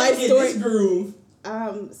She's real life stuck in story. this groove.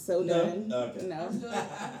 I'm so No? done. Okay. No. I feel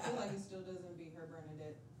like it still doesn't beat her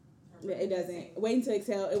Bernadette. It doesn't. Wait until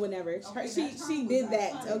Exhale. It would never. Okay, she that turn did was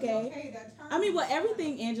that. iconic. Okay. That turn I mean, was well,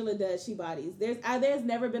 everything iconic. Angela does, she bodies. There's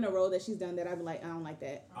never been a role that she's done that I've been like, I don't like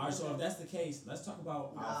that. All right. So if that's the case, let's talk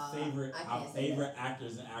about our Nah, favorite I can't say favorite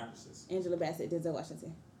actors and actresses. Angela Bassett, Denzel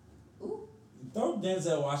Washington. Ooh. Throw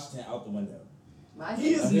Denzel Washington out the window. My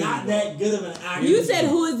He is favorite. not that good of an actor. You said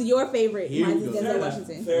who is your favorite? Here Mine we is go. Denzel Fair enough.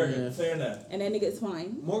 Washington. Fair enough. And that nigga's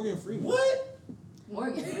fine. Morgan Freeman. What?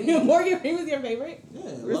 Morgan Freeman. Morgan Freeman's your favorite? Yeah.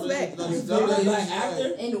 Respect. A lot of You stuff feel that like he's actor?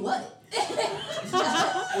 In what?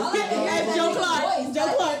 That's Joe Clark.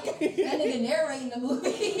 Joe Clark. That nigga narrating the movie.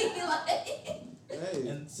 like, Hey.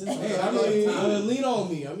 And since Hey, I mean, lean on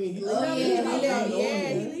me. I mean, he Oh, leaned yeah, on me. Yeah, Lean on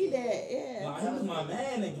yeah, me. he lead that. Yeah. Nah, he was my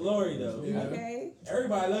man in Glory though. Yeah. Okay.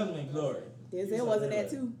 Everybody loved him in Glory. Denzel wasn't that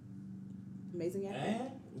too. Amazing actor.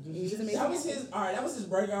 Man, He was amazing. that was his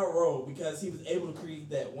breakout role because he was able to create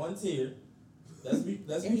that one tear. Let's be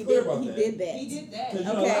And he clear did, about he that. did that. He did that. Because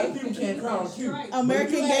you know, a lot of Okay. people can't cry on cue. Right. But if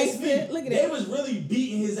American you ask Gangster. me, Look at they that. was really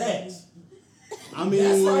beating his ass. I mean,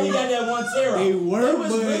 That's why he got that one tear they off. were, They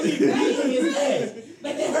was but- really beating his ass.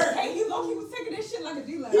 Like it hurt. Hey, he was taking that shit like a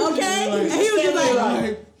D-like. Okay. And he was just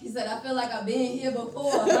like, he said, I feel like I've been here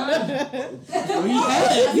before, huh? well, he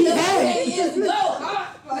had. He had. Years ago, huh?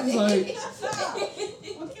 It's like,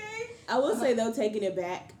 Okay. I will say though, taking it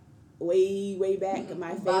back, way back,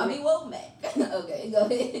 my Bobby favorite. Womack. Okay, go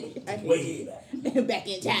ahead. Way back. Back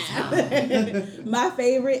in time. My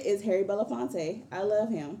favorite is Harry Belafonte. I love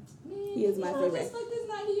him. He is my favorite. Just like this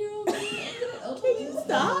 90-year-old man. Can you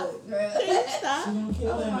stop? Girl. Can you stop? She gonna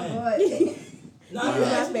kill Oh that my man. God. No, He's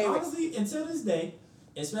my actually, favorite. honestly, until this day,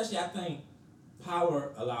 especially I think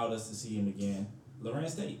Power allowed us to see him again.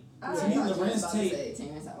 Lorenz Tate. I To me, thought you was Lorenz about to Tate. say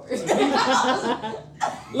Terrence Howard.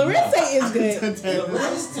 Lorenz Tate is good.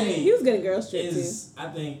 Lorenz He Tate was good at Girl Strip too. is, I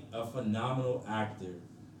think, a phenomenal actor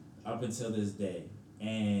up until this day,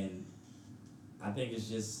 and I think it's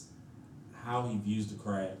just how he views the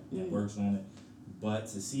craft and works on it. But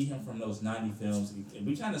to see him from those 90 films,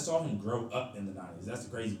 we kind of saw him grow up in the 90s. That's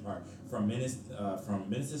the crazy part. From Menace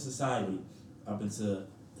to Society up into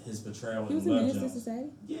his portrayal He was in in Love Menace to Jones. Society.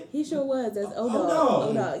 Yeah. He sure was. That's Oh,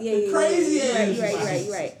 O-Dog. no. O-Dog. The Yeah. crazy You're ass. right.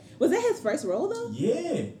 Right. Was that his first role though?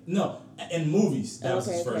 Yeah. No, in movies, that was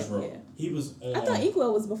his Okay, first okay, role. yeah. He was on. I thought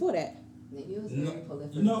Inkwell was before that. He was No, very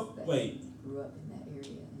prolific. you know, that wait. Grew up in that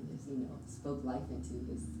area and just, spoke life into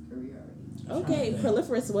his career already. Okay,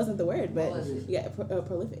 proliferous wasn't the word, but What was it? yeah,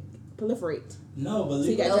 prolific, proliferate. No, but So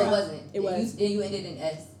you got No, it Drake. wasn't. It was. You ended in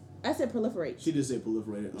S. I said proliferate. She just said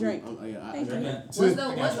proliferated. Drink. I Thank you. What's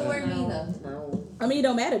the word mean though? I mean, it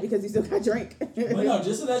don't matter because you still got drink. But no,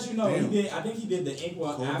 just to let you know, Damn. I think he did the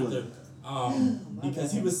Inkwell Cold-blooded. after,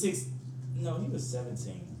 because he was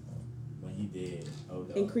 17 when he did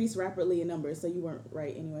O-Dog. Increased rapidly in numbers, so you weren't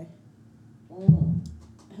right anyway.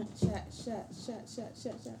 Shot.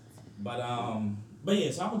 But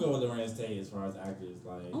yeah, so I'm gonna go with Lorenz Tate as far as actors.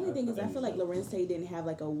 Like, Only thing is, I think feel like he's- Lorenz Tate didn't have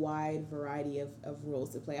like a wide variety of roles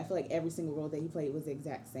to play. I feel like every single role that he played was the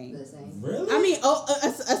exact same. The same. Really? I mean,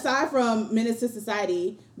 aside from Menace to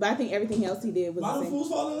Society, but I think everything else he did was Why the do same. Fools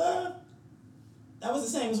Fall in Love? That was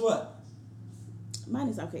the same as what? Mine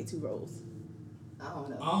is okay, 2 roles. I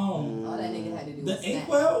don't know. Oh. All that nigga had to do The was snap.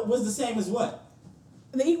 Inkwell was the same as what?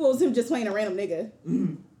 The equal was him just playing a random nigga.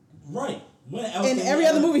 Right. When else In did every he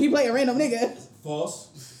other ever- movie, he played a random nigga.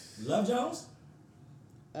 False. Love Jones?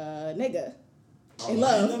 Nigga. A In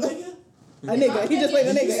Love. random nigga? A nigga. He just played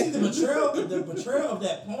a Did you see nigga. the portrayal of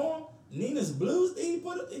that poem? Nina's Blues that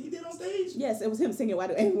he did on stage? Yes, it was him singing Why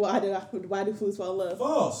do Fools Fall in Love?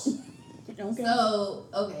 False. Okay. So,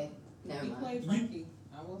 okay. Never He mind. played Frankie.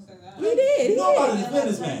 I will say that. He did. You He know about did. to defend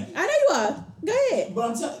this man. I know you are. Go ahead.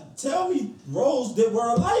 But tell me roles that were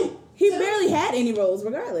alike. He barely had any roles,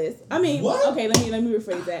 regardless. I mean, What? okay, let me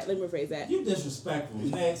rephrase that. You disrespectful.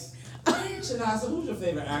 Next. Shanasa, who's your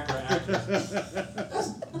favorite actor or actress?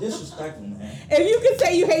 That's disrespectful, man. If you could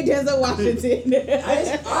say you hate Denzel Washington.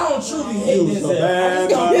 I don't truly hate You so Denzel.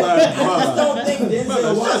 bad, I just don't think Denzel Shut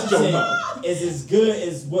your Washington mouth. is as good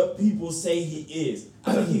as what people say he is.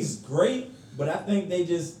 I think he's great, but I think they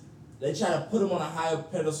try to put him on a higher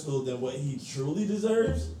pedestal than what he truly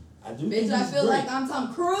deserves. I do think Bitch, I he's feel great. like I'm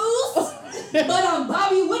Tom Cruise, but I'm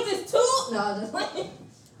Bobby Witness too. No, just like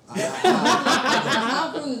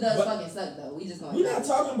Tom Cruise does fucking suck though. We just gonna. We're not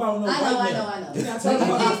talking about no white man. I know. We're not But talking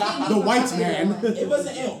you about. can't give me The some white favorite man. one. It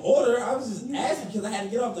wasn't in order. I was just asking because I had to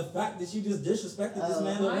get off the fact that you just disrespected this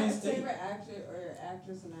man on My Wednesday. favorite actor or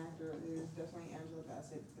actress and actor is definitely Angela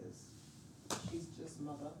Bassett because she's just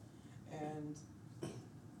mother. And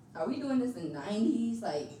Are we doing this in '90s?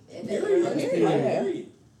 Like, at that Period. era?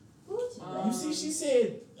 Period. Gucci, You see, she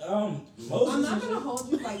said, Moses. I'm not gonna hold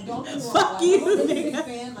you like don't get me wrong. Fuck Like, you, I'm a really big nigga.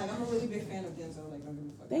 fan. Like I'm a really big fan of Denzel. Like don't give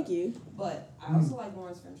me a fuck. Thank about it. you. But I also like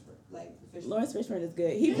Lawrence Fishburne. Like Fishburne. Lawrence Fishburne is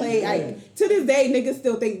good. He played Ike. To this day, niggas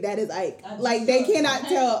still think that is Ike. Like, they cannot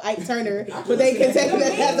tell Ike Turner, but they can tell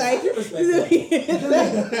that that's Ike.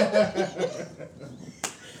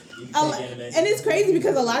 And it's crazy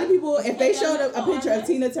because a lot of people, if they showed a picture of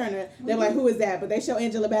Tina Turner, they're like, who is that? But they show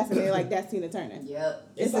Angela Bassett, they're like, that's Tina Turner. Yep.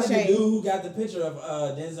 It's It's a like the shame. dude who got the picture of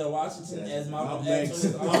Denzel Washington as Malcolm X. X.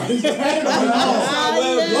 Them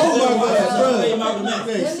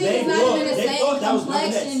niggas not even the same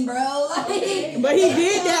complexion, bro. Like, But he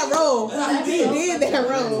did that role. He He did that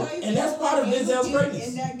role. And that's part of Denzel's greatness.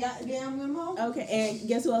 In that goddamn limo. Okay, and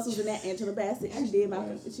guess who else was in that? Angela Bassett. She did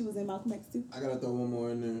Malcolm. She was in Malcolm X too. I gotta throw one more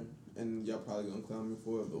in there, and y'all probably gonna clown me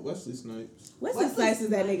for it, but Wesley Snipes. Wesley Snipes is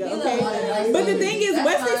that nigga, You okay? love Wesley But the Snipes. thing is, That's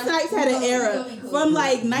Wesley fine. Snipes had an You era know, cool. from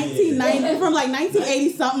like 1990, from like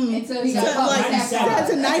 1980 something Until he to got caught like back.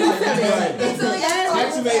 to 97. Until he got caught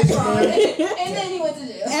Activate back. And then he went to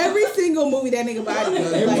jail. Every single movie that nigga body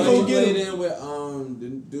was He like, played in with the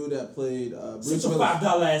dude that played Bruce Sit your Willis.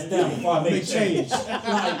 $5 ass down before I make change. Like,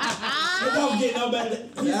 it don't get no better.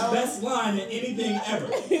 His best line in anything ever.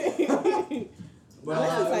 But I like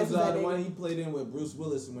the it was Snipes that the nigga. one he played in with Bruce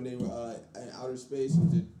Willis when they were in outer space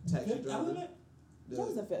with the taxi Fifth driver. Element? that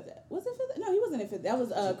was a fifth. Was it fifth? No, he wasn't in fifth. That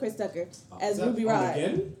was Chris Tucker as Is that Ruby Rod.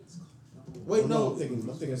 Armageddon? Wait, I'm no. thinking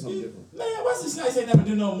something different. Man, Wesley Snipes ain't never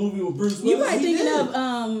do no movie with Bruce Willis. You probably He thinking did.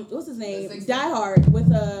 of what's his name? The 60s. Die Hard with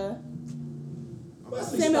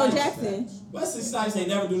Wesley Samuel Snipes- Jackson. Wesley Snipes ain't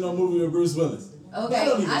never do no movie with Bruce Willis. That Okay,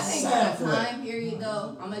 don't even I think sound for the correct. time period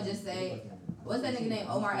though, I'm gonna just say, what's that nigga name?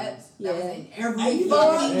 Omar Epps. Yeah. That was in every Hey,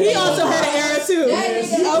 fucking. He also had an era too. That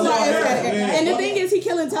nigga- Oh my Yeah. God. And the thing is, he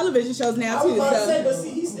killing television shows now I was too. about to say, So but see,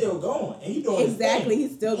 he's still going, and he doing exactly, his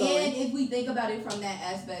he's still And going. if we think about it from that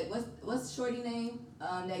aspect, what's Shorty name?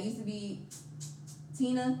 That used to be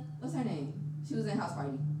Tina. What's her name? She was in House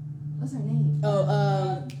Party. What's her name?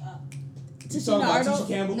 Oh, Tashina Arnold. Tisha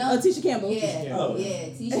Campbell? No. Oh, Tisha Campbell. Yeah, Oh. yeah.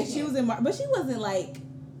 Tisha. She was in, but she wasn't like.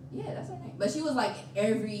 Yeah, that's her name. But she was like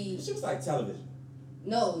every. She was like television.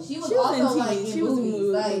 No, she was She was in also TV. like in She was in movies.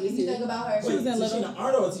 movies, Like if you too. think about her, She was in Little- Tashina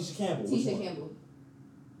Arnold or Tisha Campbell? Which Tisha one? Campbell.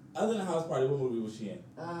 Other than House Party, what movie was she in?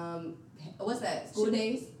 What's that? School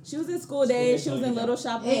Days. She was in School Days. She was in Little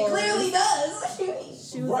Shop of It Horrors. clearly does. What you mean?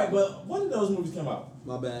 She was Right, but when did those movies come out?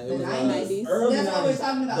 My bad. The It was 90s. Early That's what we're 90s.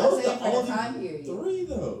 talking about. Those I'm saying the for only the time period. Three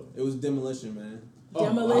though. it was Demolition Man.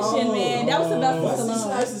 Demolition Man. That was Sylvester Wesley Stallone.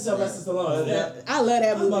 Snipes and Sylvester Stallone. I love I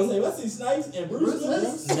that was about to movie. say Wesley Snipes and Bruce Bruce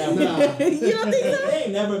Willis. Willis? Never. You don't think so? They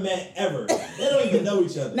ain't never met ever. They don't even know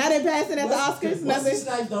each other. Not in passing at the Oscars. Wesley Nothing.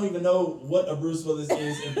 Snipes don't even know what a Bruce Willis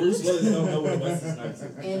is, and Bruce Willis don't know what a Wesley Snipes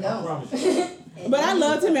is. And I don't. promise you. But I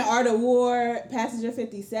loved him in Art of War, Passenger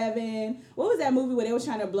 57. What was that movie where they was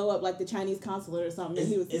trying to blow up like the Chinese consulate or something? And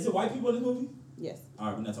he was Is it white people in this movie? yes. All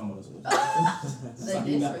right, we're not talking about those. The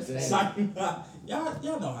disrespect. Sorry,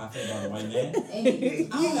 y'all know how I feel about a white man.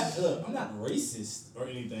 Anywho. I'm not racist or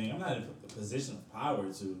anything. I'm not in a position of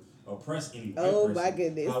power to oppress any white Oh person. my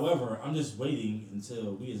goodness. However, I'm just waiting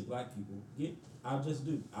until we as black people get our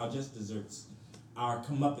just desserts, our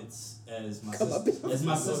comeuppance, as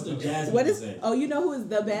my sister Jasmine What would is? say. Oh, you know who is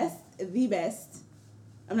the best? The best.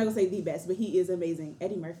 I'm not gonna say the best, but he is amazing.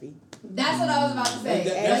 Eddie Murphy. That's what I was about to say.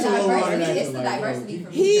 That's The a little diversity, hard it's the to diversity for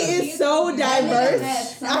me. He because is so that nigga diverse.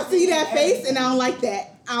 has I something see that in face everything. and I don't like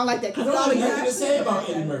that. I don't like that I because don't all have the nothing to guys. say about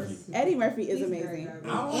Eddie Murphy. Eddie Murphy is He's amazing. very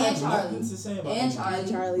I don't And have Charlie. nothing to say about And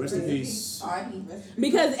Eddie. Charlie. Rest in too. peace. R.I.P.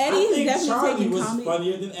 Because Eddie I is think definitely Charlie taking was comedy.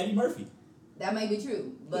 funnier than Eddie Murphy. That may be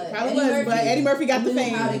true, but Probably Eddie was, Murphy but Eddie Murphy got the knew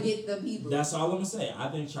how to fame. get the people. That's all I'm gonna say. I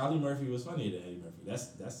think Charlie Murphy was funnier than Eddie Murphy.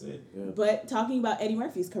 That's it. But talking about Eddie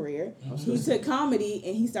Murphy's career, he took comedy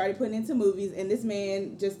and he started putting into movies, and this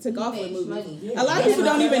man just took He off with makes movies. money. Yeah, A lot of that's people where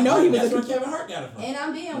don't even Kevin know Hart- he was That's a- where Kevin Hart got it from. And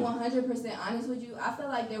I'm being 100% honest with you. I feel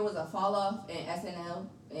like there was a fall off in SNL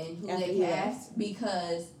and who After they he cast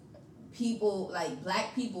because people, like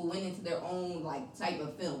black people, went into their own like type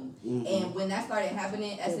of film. And when that started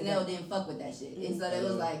happening, SNL didn't fuck with that shit. And so they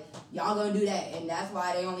was like, y'all gonna do that, and that's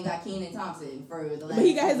why they only got Kenan Thompson for the last. But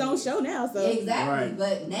he got his 10 own years. show now, so Exactly, Right.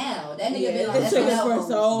 but now that nigga Yeah, been on it took us SNL for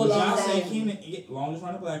so Would long. y'all say Exactly. Kenan, longest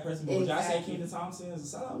running black person, but would y'all say Exactly. Kenan Thompson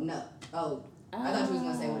is a sellout? No. Oh, I thought you was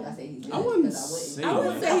gonna say what I say he's good. I wouldn't 'cause say I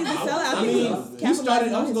wouldn't say he's a sellout. I I mean, think he capitalizing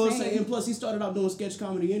started. I on was his gonna fame. say, and plus he started out doing sketch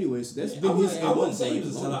comedy anyway, so that's I been his. wouldn't- I wouldn't say he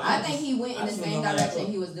was a sellout. I think he went in I the just same don't know how that direction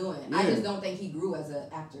goes. he was doing. I Yeah. just don't think he grew as an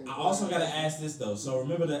actor. I also gotta ask this though. So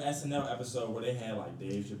remember the SNL episode where they had like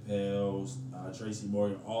Dave Chappelle, Tracy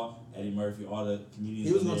Morgan, all Eddie Murphy, all the comedians.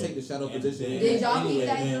 He was in gonna there. take the shadow And position. then- Did y'all anyway, keep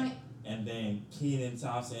that then- joint? And then Kenan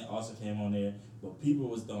Thompson also came on there, but people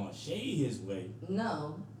was throwing shade his way.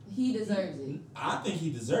 No, he deserves it. I think he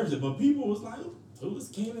deserves it, but people was like, "Who was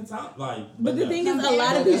Kenan Thompson?" Like, But the no. thing is, a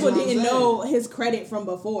lot of That's people what I'm didn't saying. know his credit from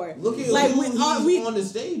before. Look at Like, who we- he's we- on the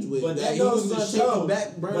stage with. But that he goes was to gonna show. take the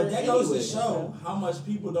back burner But that goes to anyway. show how much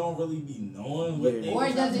people don't really be knowing what Yeah. they. Or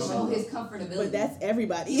was does it talking show about. his comfortability? But that's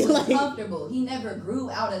everybody. He was Like, comfortable. He never grew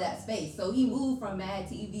out of that space. So he moved from Mad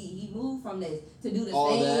TV. He moved from this to do the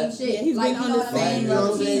All same that. shit. Yeah, he's like, been you on know the what I'm same saying? You know what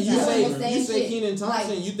I'm He's saying? doing the You same say shit. Kenan Thompson,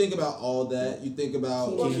 Like, you think about all that. You think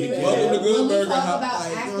about Well, Kenan- yeah. Welcome to when Good we Burger. talk how- about like,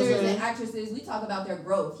 you know what I'm actors saying? and actresses, we talk about their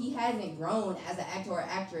growth. He hasn't grown as an actor or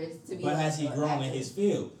actress to be. But like has he an grown in actor. his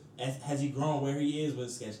field? Has he grown where he is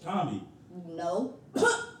with sketch comedy? No.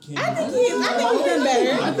 I think he's done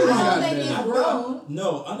better. I I think he got don't think better. he's grown.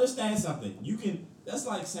 No, understand something. You can. That's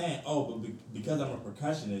like saying, oh, but because I'm a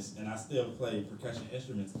percussionist and I still play percussion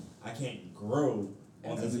instruments, I can't grow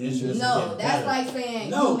on these instruments. No, and get that's better. like saying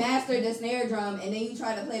No. you mastered the snare drum and then you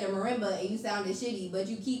try to play the marimba and you sounded shitty, but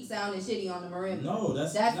you keep sounding shitty on the marimba. No,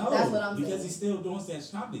 that's That's what I'm because saying. he's still doing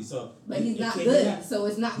sketch comedy. So, But he's not can- good, so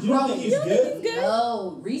it's not You don't growing. think he's good?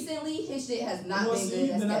 No, recently his shit has not Well, been see, good.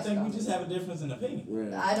 As then I sketch think we comedy. just have a difference in opinion.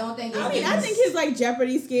 Right. I don't think. I it's mean, I think his like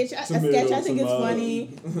Jeopardy sketch, I think it's funny.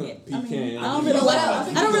 Pecan. I don't really But watch. what else?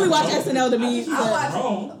 I don't really watch SNL to be. I watch,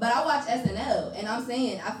 Wrong. but I watch SNL, and I'm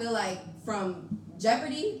saying I feel like from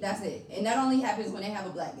Jeopardy, that's it, and that only happens when they have a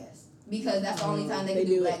black guest because that's the only time they can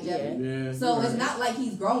do black it, Jeopardy. Yeah. So you're it's right. not like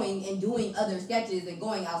he's growing and doing other sketches and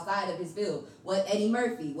going outside of his field. What Eddie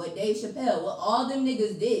Murphy, what Dave Chappelle, what all them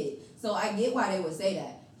niggas did. So I get why they would say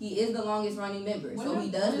that. He is the longest running member, so he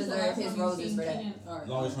does deserve his roses for that.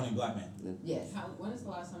 Longest running black man. Yes. When is the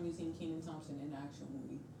last time you seen Kenan Thompson in an actual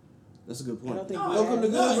movie? That's a good I point. don't think. Welcome to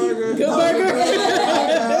we Good No, Burger. Good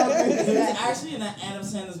Burger. He was actually in that Adam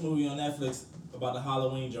Sandler's movie on Netflix about the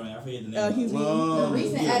Halloween joint. I forget the name. He's The Um,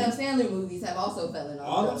 recent yeah. Adam Sandler movies have also fallen off.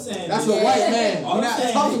 All I'm saying That's is a white man. All We're I'm not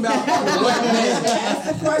saying talking is- about a white man. asked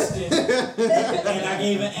the question, and I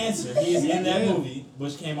gave an answer. He is in that movie,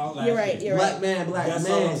 which came out last You're right. year. You're right. Black man, black That's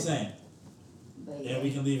all I'm man. saying. But yeah. And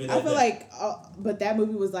we can leave it at I feel that. like, but that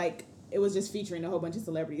movie was like, it was just featuring a whole bunch of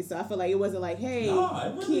celebrities. So I feel like it wasn't like, hey, No,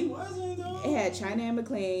 it really Ke- wasn't though. it had China and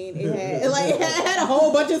McClain. It had it had a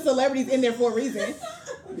whole bunch of celebrities in there for a reason.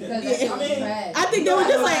 Because that Yeah. shit I was mean, trash. I think they were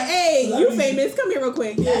just like, hey, you famous, come here real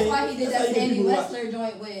quick. That's why he did That's how that you get Sandy people watch. Wexler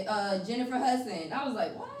joint with Jennifer Hudson. I was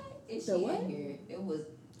like, what? Is she The what? in here? It was.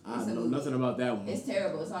 I It's a don't know movie. nothing about that one. It's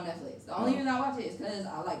terrible. It's on Netflix. The only reason I watch it is because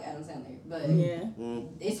I like Adam Sandler. But Yeah.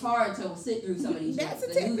 it's hard to sit through some of these. That's a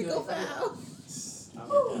joints. The new technical joints,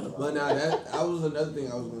 foul. But nah, that was another thing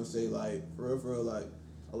I was gonna say. Like for real, like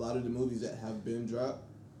a lot of the movies that have been dropped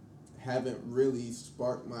haven't really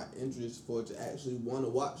sparked my interest for it to actually want to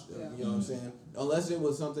watch them. Yeah. You know what I'm saying? Unless it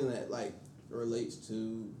was something that like relates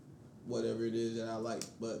to whatever it is that I like.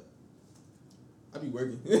 But I be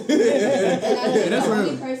working. And I think that's the only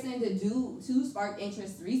real. person to spark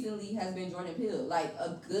interest recently has been Jordan Peele. Like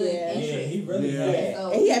a good Yeah. Yeah, interest. he really Yeah. had.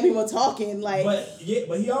 So, And he had people talking like, But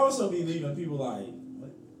he also be leaving people like,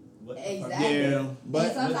 what the fuck? Exactly. Yeah. But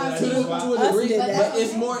And sometimes to people- a Us degree, did but that.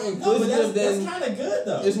 it's more No, but inquisitive that's than kind of good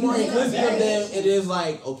though. it's more Yeah, inquisitive very. than it is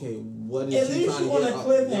like, okay, what It is he leaves trying you to on get a out?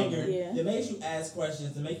 cliffhanger Yeah. that makes you ask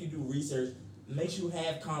questions, to make you do research. makes you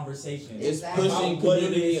have conversations. It's Exactly. pushing About what it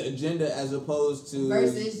community is. agenda as opposed to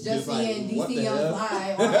Versus just like, seeing what DC the Young hell?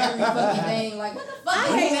 Fly on every fucking thing. Like, what the fuck?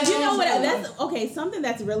 I is hate, you know what? going on? That's okay. Something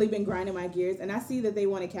that's really been grinding my gears, and I see that they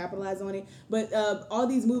want to capitalize on it. But all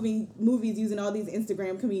these movies using all these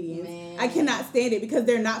Instagram comedians, Man. I cannot stand it because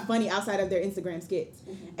they're not funny outside of their Instagram skits.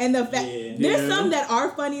 And the fact Yeah. there's Yeah. some that are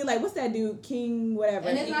funny, like what's that dude, King whatever.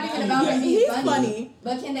 And it's not even about Yeah, him being he's funny. funny.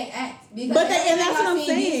 But can they act? Because But they- everything and that's what I've I'm seen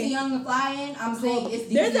saying. DC Young Fly in, I'm saying it's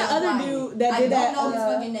DC There's Young that other Fly in. dude that did that, I don't know his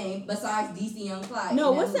uh, fucking name besides DC Young Fly.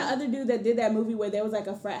 No, in what's that movie. other dude that did that movie where there was like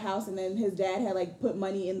a frat house and then his dad had like put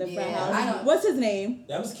money in the frat Yeah, house? I don't- What's his name?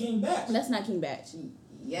 That was King Batch. That's not King Batch.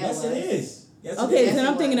 Yeah, Yes, it is. Yes, Okay, it is. then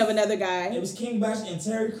I'm it thinking was. of another It guy. was King Batch and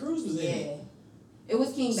Terry Crews was in Yeah. it. It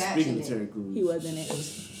was King Batch Speaking in of it. Terry Crews, He was in it.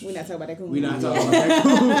 We're not talking about that cool we movie. not talking about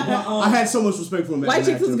that. Cool. I had so much respect for him. as White an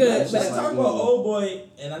Chicks was actor, good, it's but- just Let's talk like, about old boy,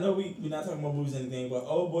 and I know we're not talking about movies or anything, but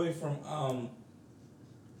old boy from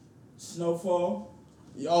Snowfall,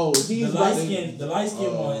 Oh, he's the light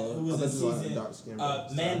skin one who was in season dark skin.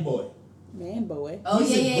 Man Boy. Man, boy. Oh,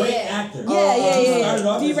 He's yeah, a yeah, great yeah. actor. Yeah. He started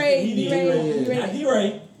off as a D-Ray, comedian. D-Ray. Not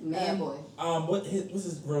D-Ray. Man boy. What's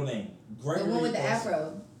his real name? The Gregory. one with the or-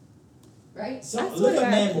 afro. Right? So, I look swear at I-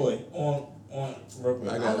 Man Boy on real quick.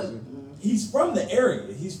 I I got look, you. He's from the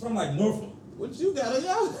area. He's from like Norfolk. What you got on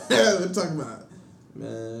y'all? We're talking about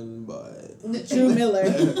man, boy. Drew Miller.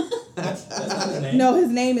 That's not his name. No, his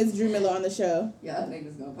name is Drew Miller on the show. Y'all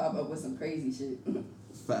niggas gonna pop up with some crazy shit.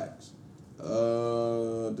 Facts.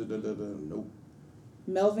 Nope.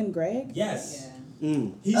 Melvin Gregg. Yes.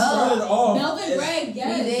 Mm. He started off. Melvin as- Gregg,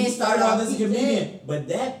 yes. He He did started off as a he comedian, did. but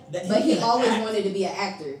that But he can always act. wanted to be an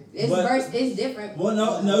actor. His But- verse is different. Well,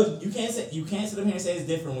 no, you can't sit up here and say it's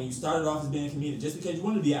different when you started off as being a comedian. Just because you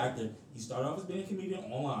want to be an actor, he started off as being a comedian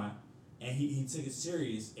online, and he took it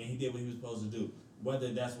serious and he did what he was supposed to do.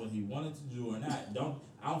 Whether that's what he wanted to do or not, I don't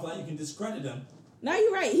feel like you can discredit him. No,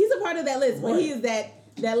 you're right. He's a part of that list, but Right. he is that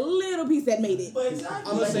little piece that made it. But exactly, I'm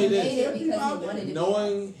gonna But say he this. made it because he wanted to be.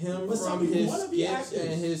 Knowing him But some from people his wanna be skits actors.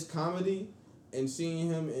 and his comedy, and seeing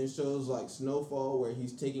him in shows like Snowfall, where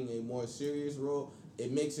he's taking a more serious role,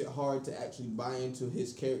 it makes it hard to actually buy into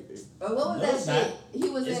his character. But what was No, that it's shit? He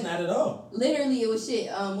was it's in. not at all. Literally, it was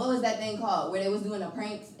shit. What was that thing called? Where they was doing the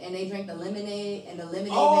pranks and they drank the lemonade and the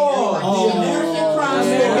lemonade Oh, made the everybody American Crime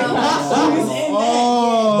Story. He was in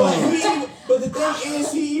that. But the thing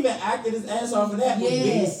is, he even acted his ass off of that. But Yeah.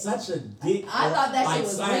 he's such a dick. I thought that shit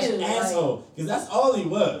was slash real, like- asshole. Because that's all he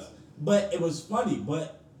was. But it was funny.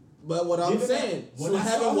 But But what I'm Given that- saying, when so I saw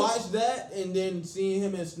having it- watched that and then seeing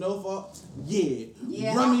him in Snowfall, yeah,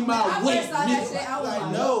 Yeah, run me I my way. first saw that nigga. shit, I was Like,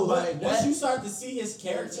 like, no, but like once that. you start to see his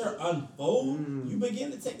character unfold, Mm. you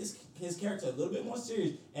begin to take his character a little bit more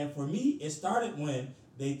serious. And for me, it started when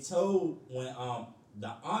the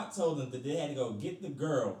aunt told them that they had to go get the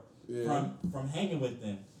girl Yeah. from hanging with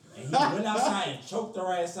them. And he went outside and choked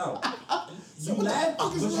her ass out. You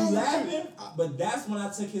laughing, but that's when I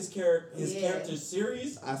took his character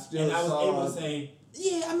serious, I still and I was saw. able to say,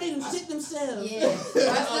 Yeah, I made them shit themselves. Yeah, I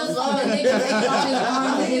still saw the nigga taking off his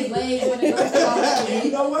arms and his legs when the girl saw And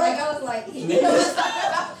you know what? Like I was like, you know what I'm talking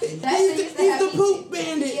about? That shit used to He's have the me poop sick.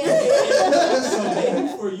 bandit. Yeah. so maybe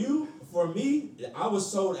for me, I was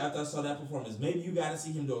sold after I saw that performance. Maybe you got to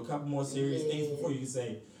see him do a couple more serious things before you can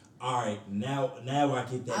say, all right, now I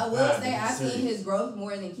get that. I will vibe say and I've serious. seen his growth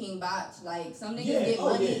more than King Botch. Like some niggas Yeah, get oh,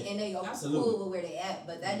 money yeah. and they go Absolutely. cool with where they at,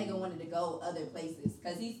 but that nigga wanted to go other places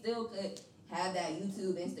because he still could have that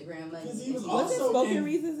YouTube, Instagram money. 'Cause he was Was it also Spoken in-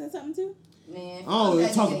 Reasons and something too? Man, Oh, fuck they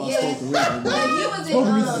that talk nigga. about Yeah. Spoken Reasons. But he was in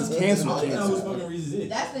Spoken Reasons is canceled. I don't know who Spoken Reasons is.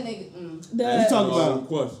 That's the nigga. You talk about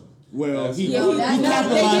question. well, he Yo, that's they not-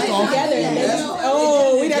 did it capitalized off. together. That's-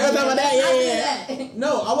 Oh, we never talk about that. Yeah.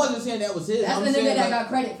 No, I wasn't saying that was his. That's I'm the saying nigga that like, got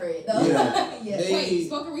credit for it, though. Yeah. Yeah. They- Wait,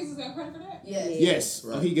 Spoken Reasons got credit for that? Yeah. Yes,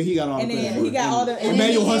 Right. he got all the And credit then for he it. got all the. And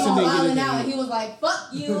Emmanuel then he Hudson came on didn't get wilding anything. out, and he was like, "Fuck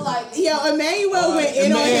you!" Like, Yo, Emmanuel went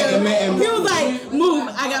in on him. Emma- He was like, "Move!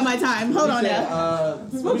 I got my time. Hold on now."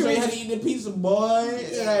 Let me show you how to eat the pizza, boy.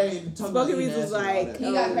 Like, talk about Spoken eating Reasons ass was and all like- that.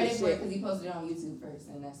 he got Oh, credit for it shit. because he posted it on YouTube first,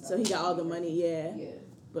 and that's So he got all the money. Yeah. Yeah.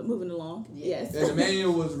 But moving along. Yeah. Yes. And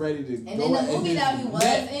Emmanuel was ready to And go then the at movie his that he was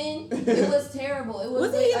neck. in, it was terrible. It was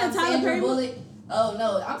Wasn't with, he in a Tyler Sandra Perry Bullock. Oh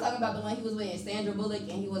no, I'm talking about the one he was with Sandra Bullock,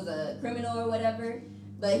 and he was a criminal or whatever.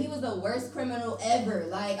 But he was the worst criminal ever.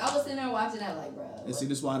 Like I was sitting there watching that, like, bro. And see,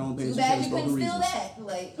 this is why I don't pay Too attention bad to you couldn't Spoken steal Reasons. that.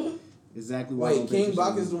 Like, Exactly why I Wait, don't pay King attention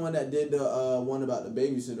Bach to is the one that did the one about the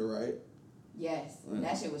babysitter, right? yes,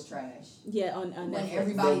 that shit was trash. Yeah. On When Netflix.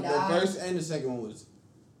 everybody the died. first and the second one was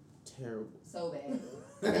terrible. So bad.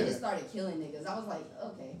 They just started killing niggas. I was like,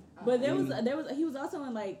 okay. But he was also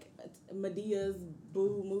in like Medea's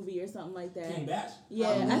Boo movie or something like that. King Batch?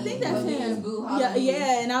 Yeah, I think that's Medea's him. Boo, Yeah, Halloween.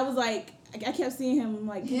 yeah, and I was like, I kept seeing him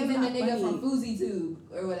like Him he's and the not nigga funny. from Fousey Tube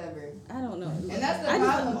or whatever. I don't know. And that's the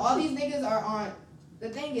problem. All these niggas are on. The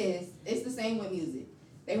thing is, it's the same with music.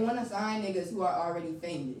 They want to sign niggas who are already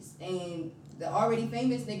famous, and the already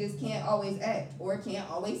famous niggas can't always act or can't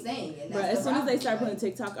always sing. And that's But as soon as they start problem. putting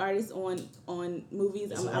TikTok artists on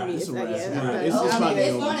movies, It's I a wrap. mean, It's it's a wrap. yeah, It's it's a wrap. right. It's I about mean, to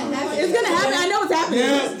it's go. gonna happen. it's gonna happen. I know it's happening.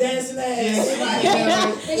 Yes, dancing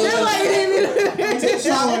ass.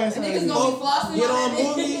 Niggas gonna be flossing Get on on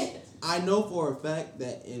that movies. I know for a fact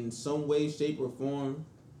that in some way, shape, or form,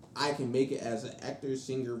 I can make it as an actor,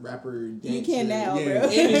 singer, rapper, dancer. You can now, Yeah. bro.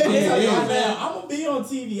 Anything. Man, I'm gonna be on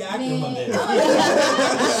TV acting my man.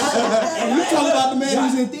 And you talk about the man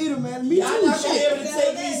who's in theater, man. Me Y'all too. not gonna be Shit. able to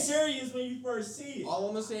take me serious when you first see it. All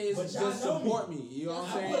I'm gonna say is But y'all just know support me. You know what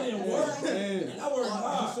I'm I put saying? in work. Yeah. And I work Just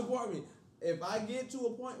hard. support me. If I get to a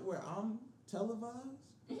point where I'm televised,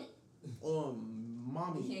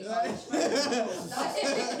 mommy. You can't call it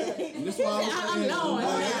That's why I'm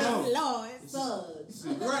Lord. Lord. Thugs.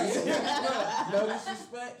 Right. No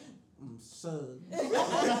disrespect. Son.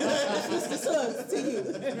 Mr. Suggs to you.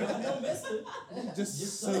 I don't miss it. Just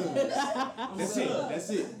Just son. I'm That's it. sub. That's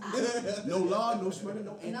it. No law, no sweater,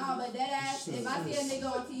 no anything. Nah, but that ass, if I see a nigga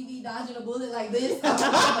on TV dodging a bullet like this, Nah, you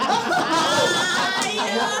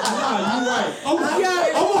right. I'm walking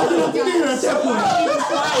up the theater at that point.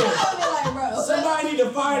 I'll be like, bro. Somebody need to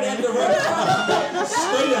fire that director.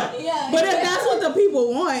 Straight up. Yeah. But if that's what the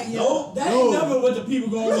people want, No, that ain't never what the people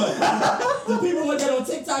gonna want. The people want that on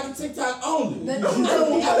TikTok and TikTok only. I don't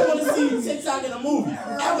ever want to see TikTok in a movie.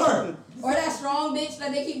 Ever. Or that strong bitch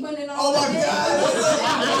that they keep putting on. Oh my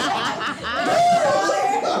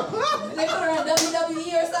They put her in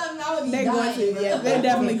WWE or something. I would be they're dying. going to. Yeah, they're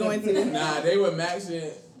definitely going to. Nah, they were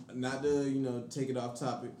maxing. Not to take it off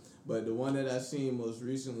topic, but the one that I seen most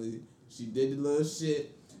recently, she did the little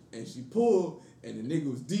shit and she pulled. And the nigga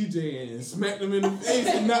was DJing and smacked him in the face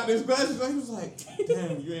and knocked his glasses off. He was like,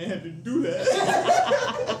 damn, you ain't have to do that.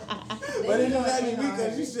 But it just made me weak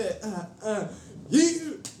because she said,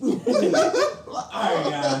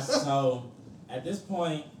 Alright, guys. So, at this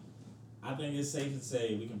point, I think it's safe to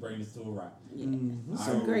say we can bring this to a wrap. It's a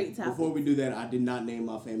Alright. great topic. Before we do that, I did not name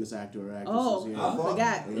my famous actor or actress. Oh, Yeah. I forgot.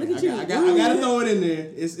 Yeah, Look at you. I gotta throw it in there.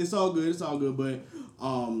 It's all good. It's all good. But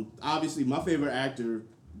obviously, my favorite actor,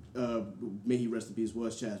 may he rest in peace,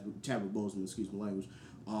 was Chadwick Boseman. Excuse my language.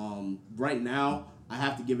 Right now, I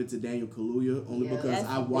have to give it to Daniel Kaluuya only Yeah, because that's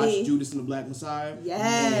I watched me. Judas and the Black Messiah.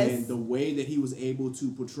 Yes. And the way that he was able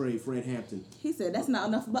to portray Fred Hampton. He said that's not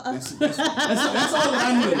enough about us. That's all that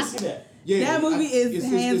I I need. didn't see that. Yeah, That movie is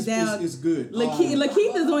hands down. It's good.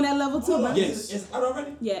 Lakeith is on that level too, Hold bro. on, Yes. It's out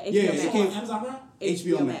already? Yeah, HBO Yeah, Max. it It's came- on Amazon Prime?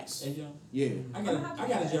 HBO Max. HBO. Yeah. I got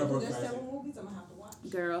a jailbroke There's price. several movies I'm gonna have to watch.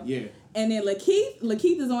 Girl. Yeah. And then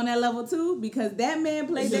Lakeith is on that level too because that man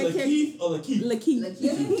played Is that it character. Lakeith or Lakeith? Lakeith.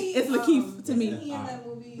 Lakeith. It's Lakeith to me. Isn't he in that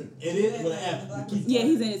movie? It is with an F. Lakeith. Yeah,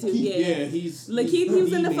 he's in it too. Yeah. Yeah, he's Lakeith, he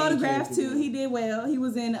was in the main photograph character. too. He did well. He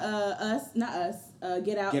was in Get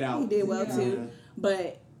Out. Get Out. He did well Yeah. too.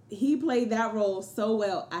 But he played that role so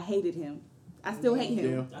well. I hated him. I still hate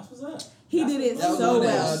him. Yeah. That's what's up. He That's did it That was the so one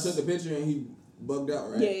well. that took the picture and he bugged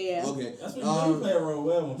out, right? Yeah. Okay. That's when you know you play a role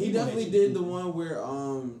well. When He people definitely hate you. did the one where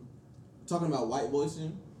talking about white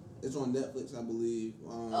voicing. It's on Netflix, I believe.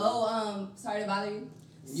 Sorry to bother you.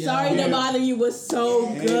 Sorry Yeah. to bother you was so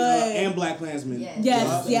And, good. and Black Klansman. Yes.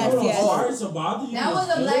 Yes. Hold on, Sorry to bother you. That was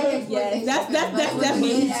a black good. exploitation. Yes, that's but it was definitely-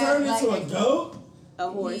 good He as turned black into a exploitation. goat. A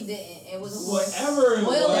horse. He didn't. It was a horse. Whatever it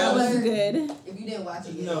Spoiler That was alert. good. If you didn't watch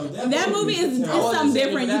it yet. No, That movie is terrible. I wasn't something saying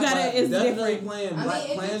different. that, You gotta- but it's definitely different. playing I Black mean, if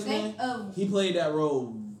you Klansman. think of He played that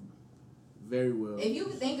role Very well. if you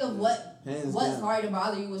think of what hands what down. Sorry to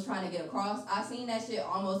Bother You was trying to get across, I've seen that shit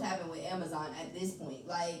almost happen with Amazon at this point.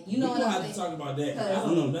 Like, you know we what gonna I'm have to saying? talk about that. 'Cause I Cause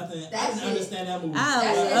don't know nothing. I that didn't shit- understand that movie. I That love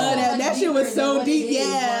shit is that. so That much shit was deeper so than what deep, it is,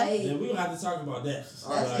 yeah. like- Yeah, we gonna have to talk about that.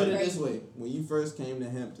 All right, That's put it crazy. this way: when you first came to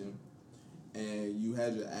Hampton, and you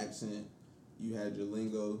had your accent, you had your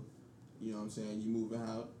lingo, you know what I'm saying? You moving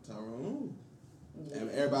out, Tyrone, and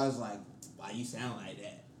everybody's like, "Why you sound like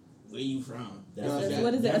that? Where you from?" You know what I'm saying?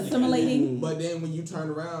 What is it? That's- Assimilating? But then when you turn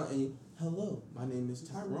around and you, "Hello, my name is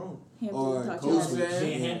Tyrone," Hampton or talk Coach to She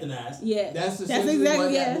ain't Van, Hamptonized. Yeah. that's That's essentially exactly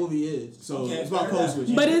what yeah. that movie is. So Okay, it's about fair code enough.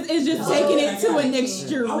 switching. But it's just Oh, taking I it to got an you.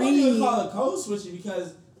 extreme. I wouldn't even call it code switching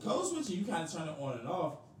because code switching you kind of turn it on and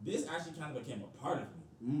off. This actually kind of became a part of me.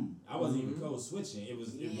 I wasn't even code switching. It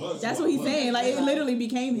was. That's what he's saying. Like, it literally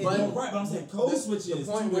became him. But- Right, but I'm saying code switching The is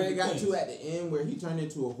point two where it different got things. to at the end, where he turned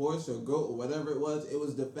into a horse or goat or whatever it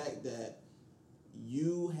was the fact that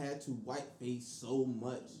you had to whiteface so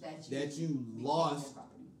much that you lost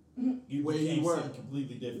You where you became were. something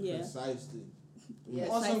completely different. Yeah. precisely. Yeah.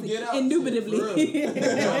 On some Precisely. Get Out Indubitably. shit, for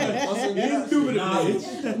real. On some Get Out shit. Knowledge.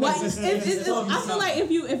 Well, I feel something. like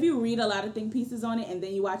if you read a lot of think pieces on it and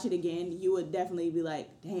then you watch it again, you would definitely be like,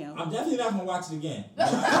 damn. I'm definitely not gonna watch it again.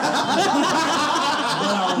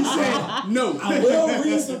 He said no. I will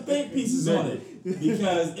read some think pieces on it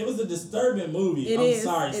because it was a disturbing movie. It I'm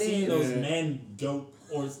sorry, is. seeing those man goat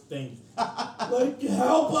horse things. Like,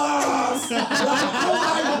 help us! Like,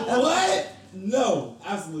 I'm like, what? No,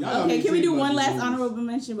 absolutely not. Okay, can we do one last movies. honorable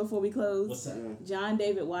mention before we close? What's that? John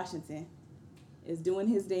David Washington is doing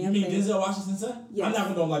his You damn mean thing. Denzel Washington's son? Yes. I'm not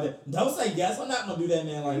gonna do him like that. Don't say yes. I'm not gonna do that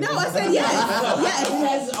man like No, that. I said yes. No, Yes. He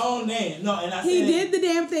has his own name. No, and I He said did the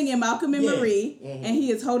damn thing in Malcolm and Yeah. Marie, and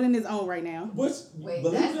he is holding his own right now. Which, Wait,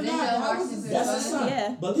 believe that's it or not, Denzel that was Washington's that's his son? son.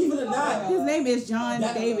 Yeah. Believe it or not, His name is John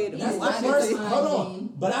That- David That's the Washington. first. Washington. Hold on,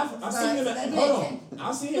 but I've seen him. That's Hold it. on,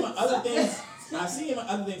 I've seen him in other things. I've seen him in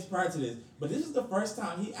other things prior to this, but this is the first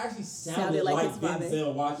time he actually sounded like like his father.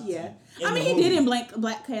 Denzel Washington. Yeah. in I the mean, he movie. did in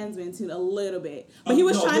Black Klansman too, a little bit. But he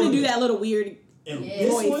was No, a trying to little do bit. that little weird. In Yeah. this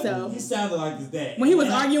Voice, one, so. he sounded like his dad. When he was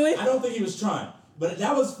And arguing? I don't think he was trying. But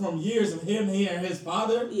that was from years of him hearing his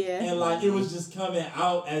father. Yeah. And like it was just coming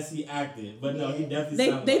out as he acted. But no, he definitely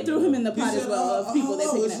sounded They like threw his him in the He pot said, as well of people they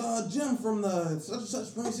hello, picking up. it's Jim from the such and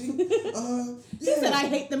such place. He said, I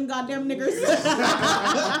hate them goddamn niggers.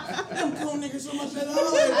 Them cool niggas so much that I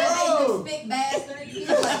hate bro. this big bastard. He was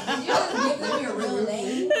like, did you just give them your real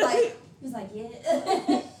name? Like, he was like,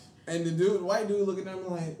 yeah. And the dude, white dude, looking at him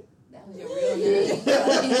like, That was your real name.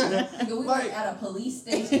 Like, we Like- work at a police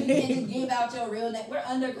station. You can't just give out your real name. We're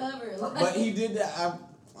undercover. Like, but he did that.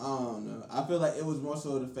 I don't know. I feel like it was more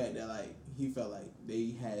so the fact that like he felt like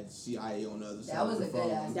they had CIA on the other side. That was of the a good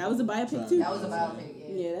phone. ass- That was a biopic too. that was about it.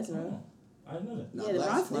 Yeah. Yeah, that's right. Oh, I didn't know that. Now, Yeah, the Black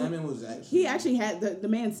Bronx- Slamming was actually. He actually had the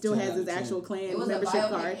man still 10 has out his of 10. actual clan It was a membership biopic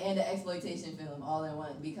card. and an exploitation film all in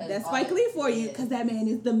one because That's all Spike the- Lee for you, yeah. because that man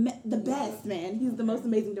is the best man. He's the most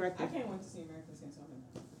amazing I director. can't wait to see American Saints on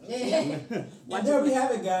Yeah. And there we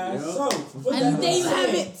have it, guys. Yep. So, with that And there being you have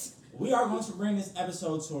said, it. we are going to bring this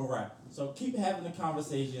episode to a wrap. So keep having the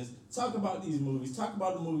conversations. Talk about these movies. Talk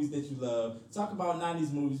about the movies that you love. Talk about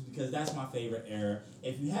 90s movies because that's my favorite era.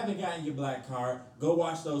 If you haven't gotten your black card, go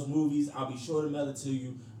watch those movies. I'll be sure to mail it to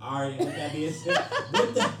you. All right,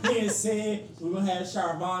 with that being said, we're going to have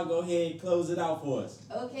Charvon go ahead and close it out for us.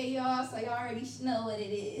 Okay, y'all. So y'all already know what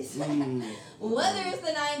it is. Mm. Whether it's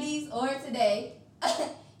the 90s or today,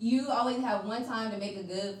 you always have one time to make a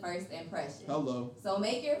good first impression. Hello. So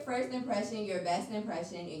make your first impression your best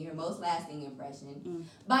impression and your most lasting impression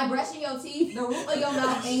by brushing your teeth, the roof of your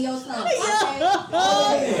mouth, and your tongue.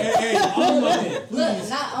 Okay? Hey, all of it. Look,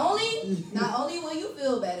 not only will you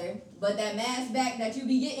feel better, but that mask back that you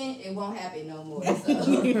be getting, it won't happen no more. So,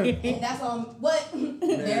 and that's on what? There we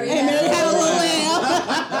And there you have a little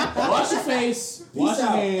have lamb. Wash your face. Wash your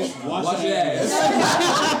out. hands. Wash Wash your your ass.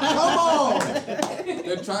 ass. Come on.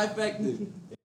 The trifecta.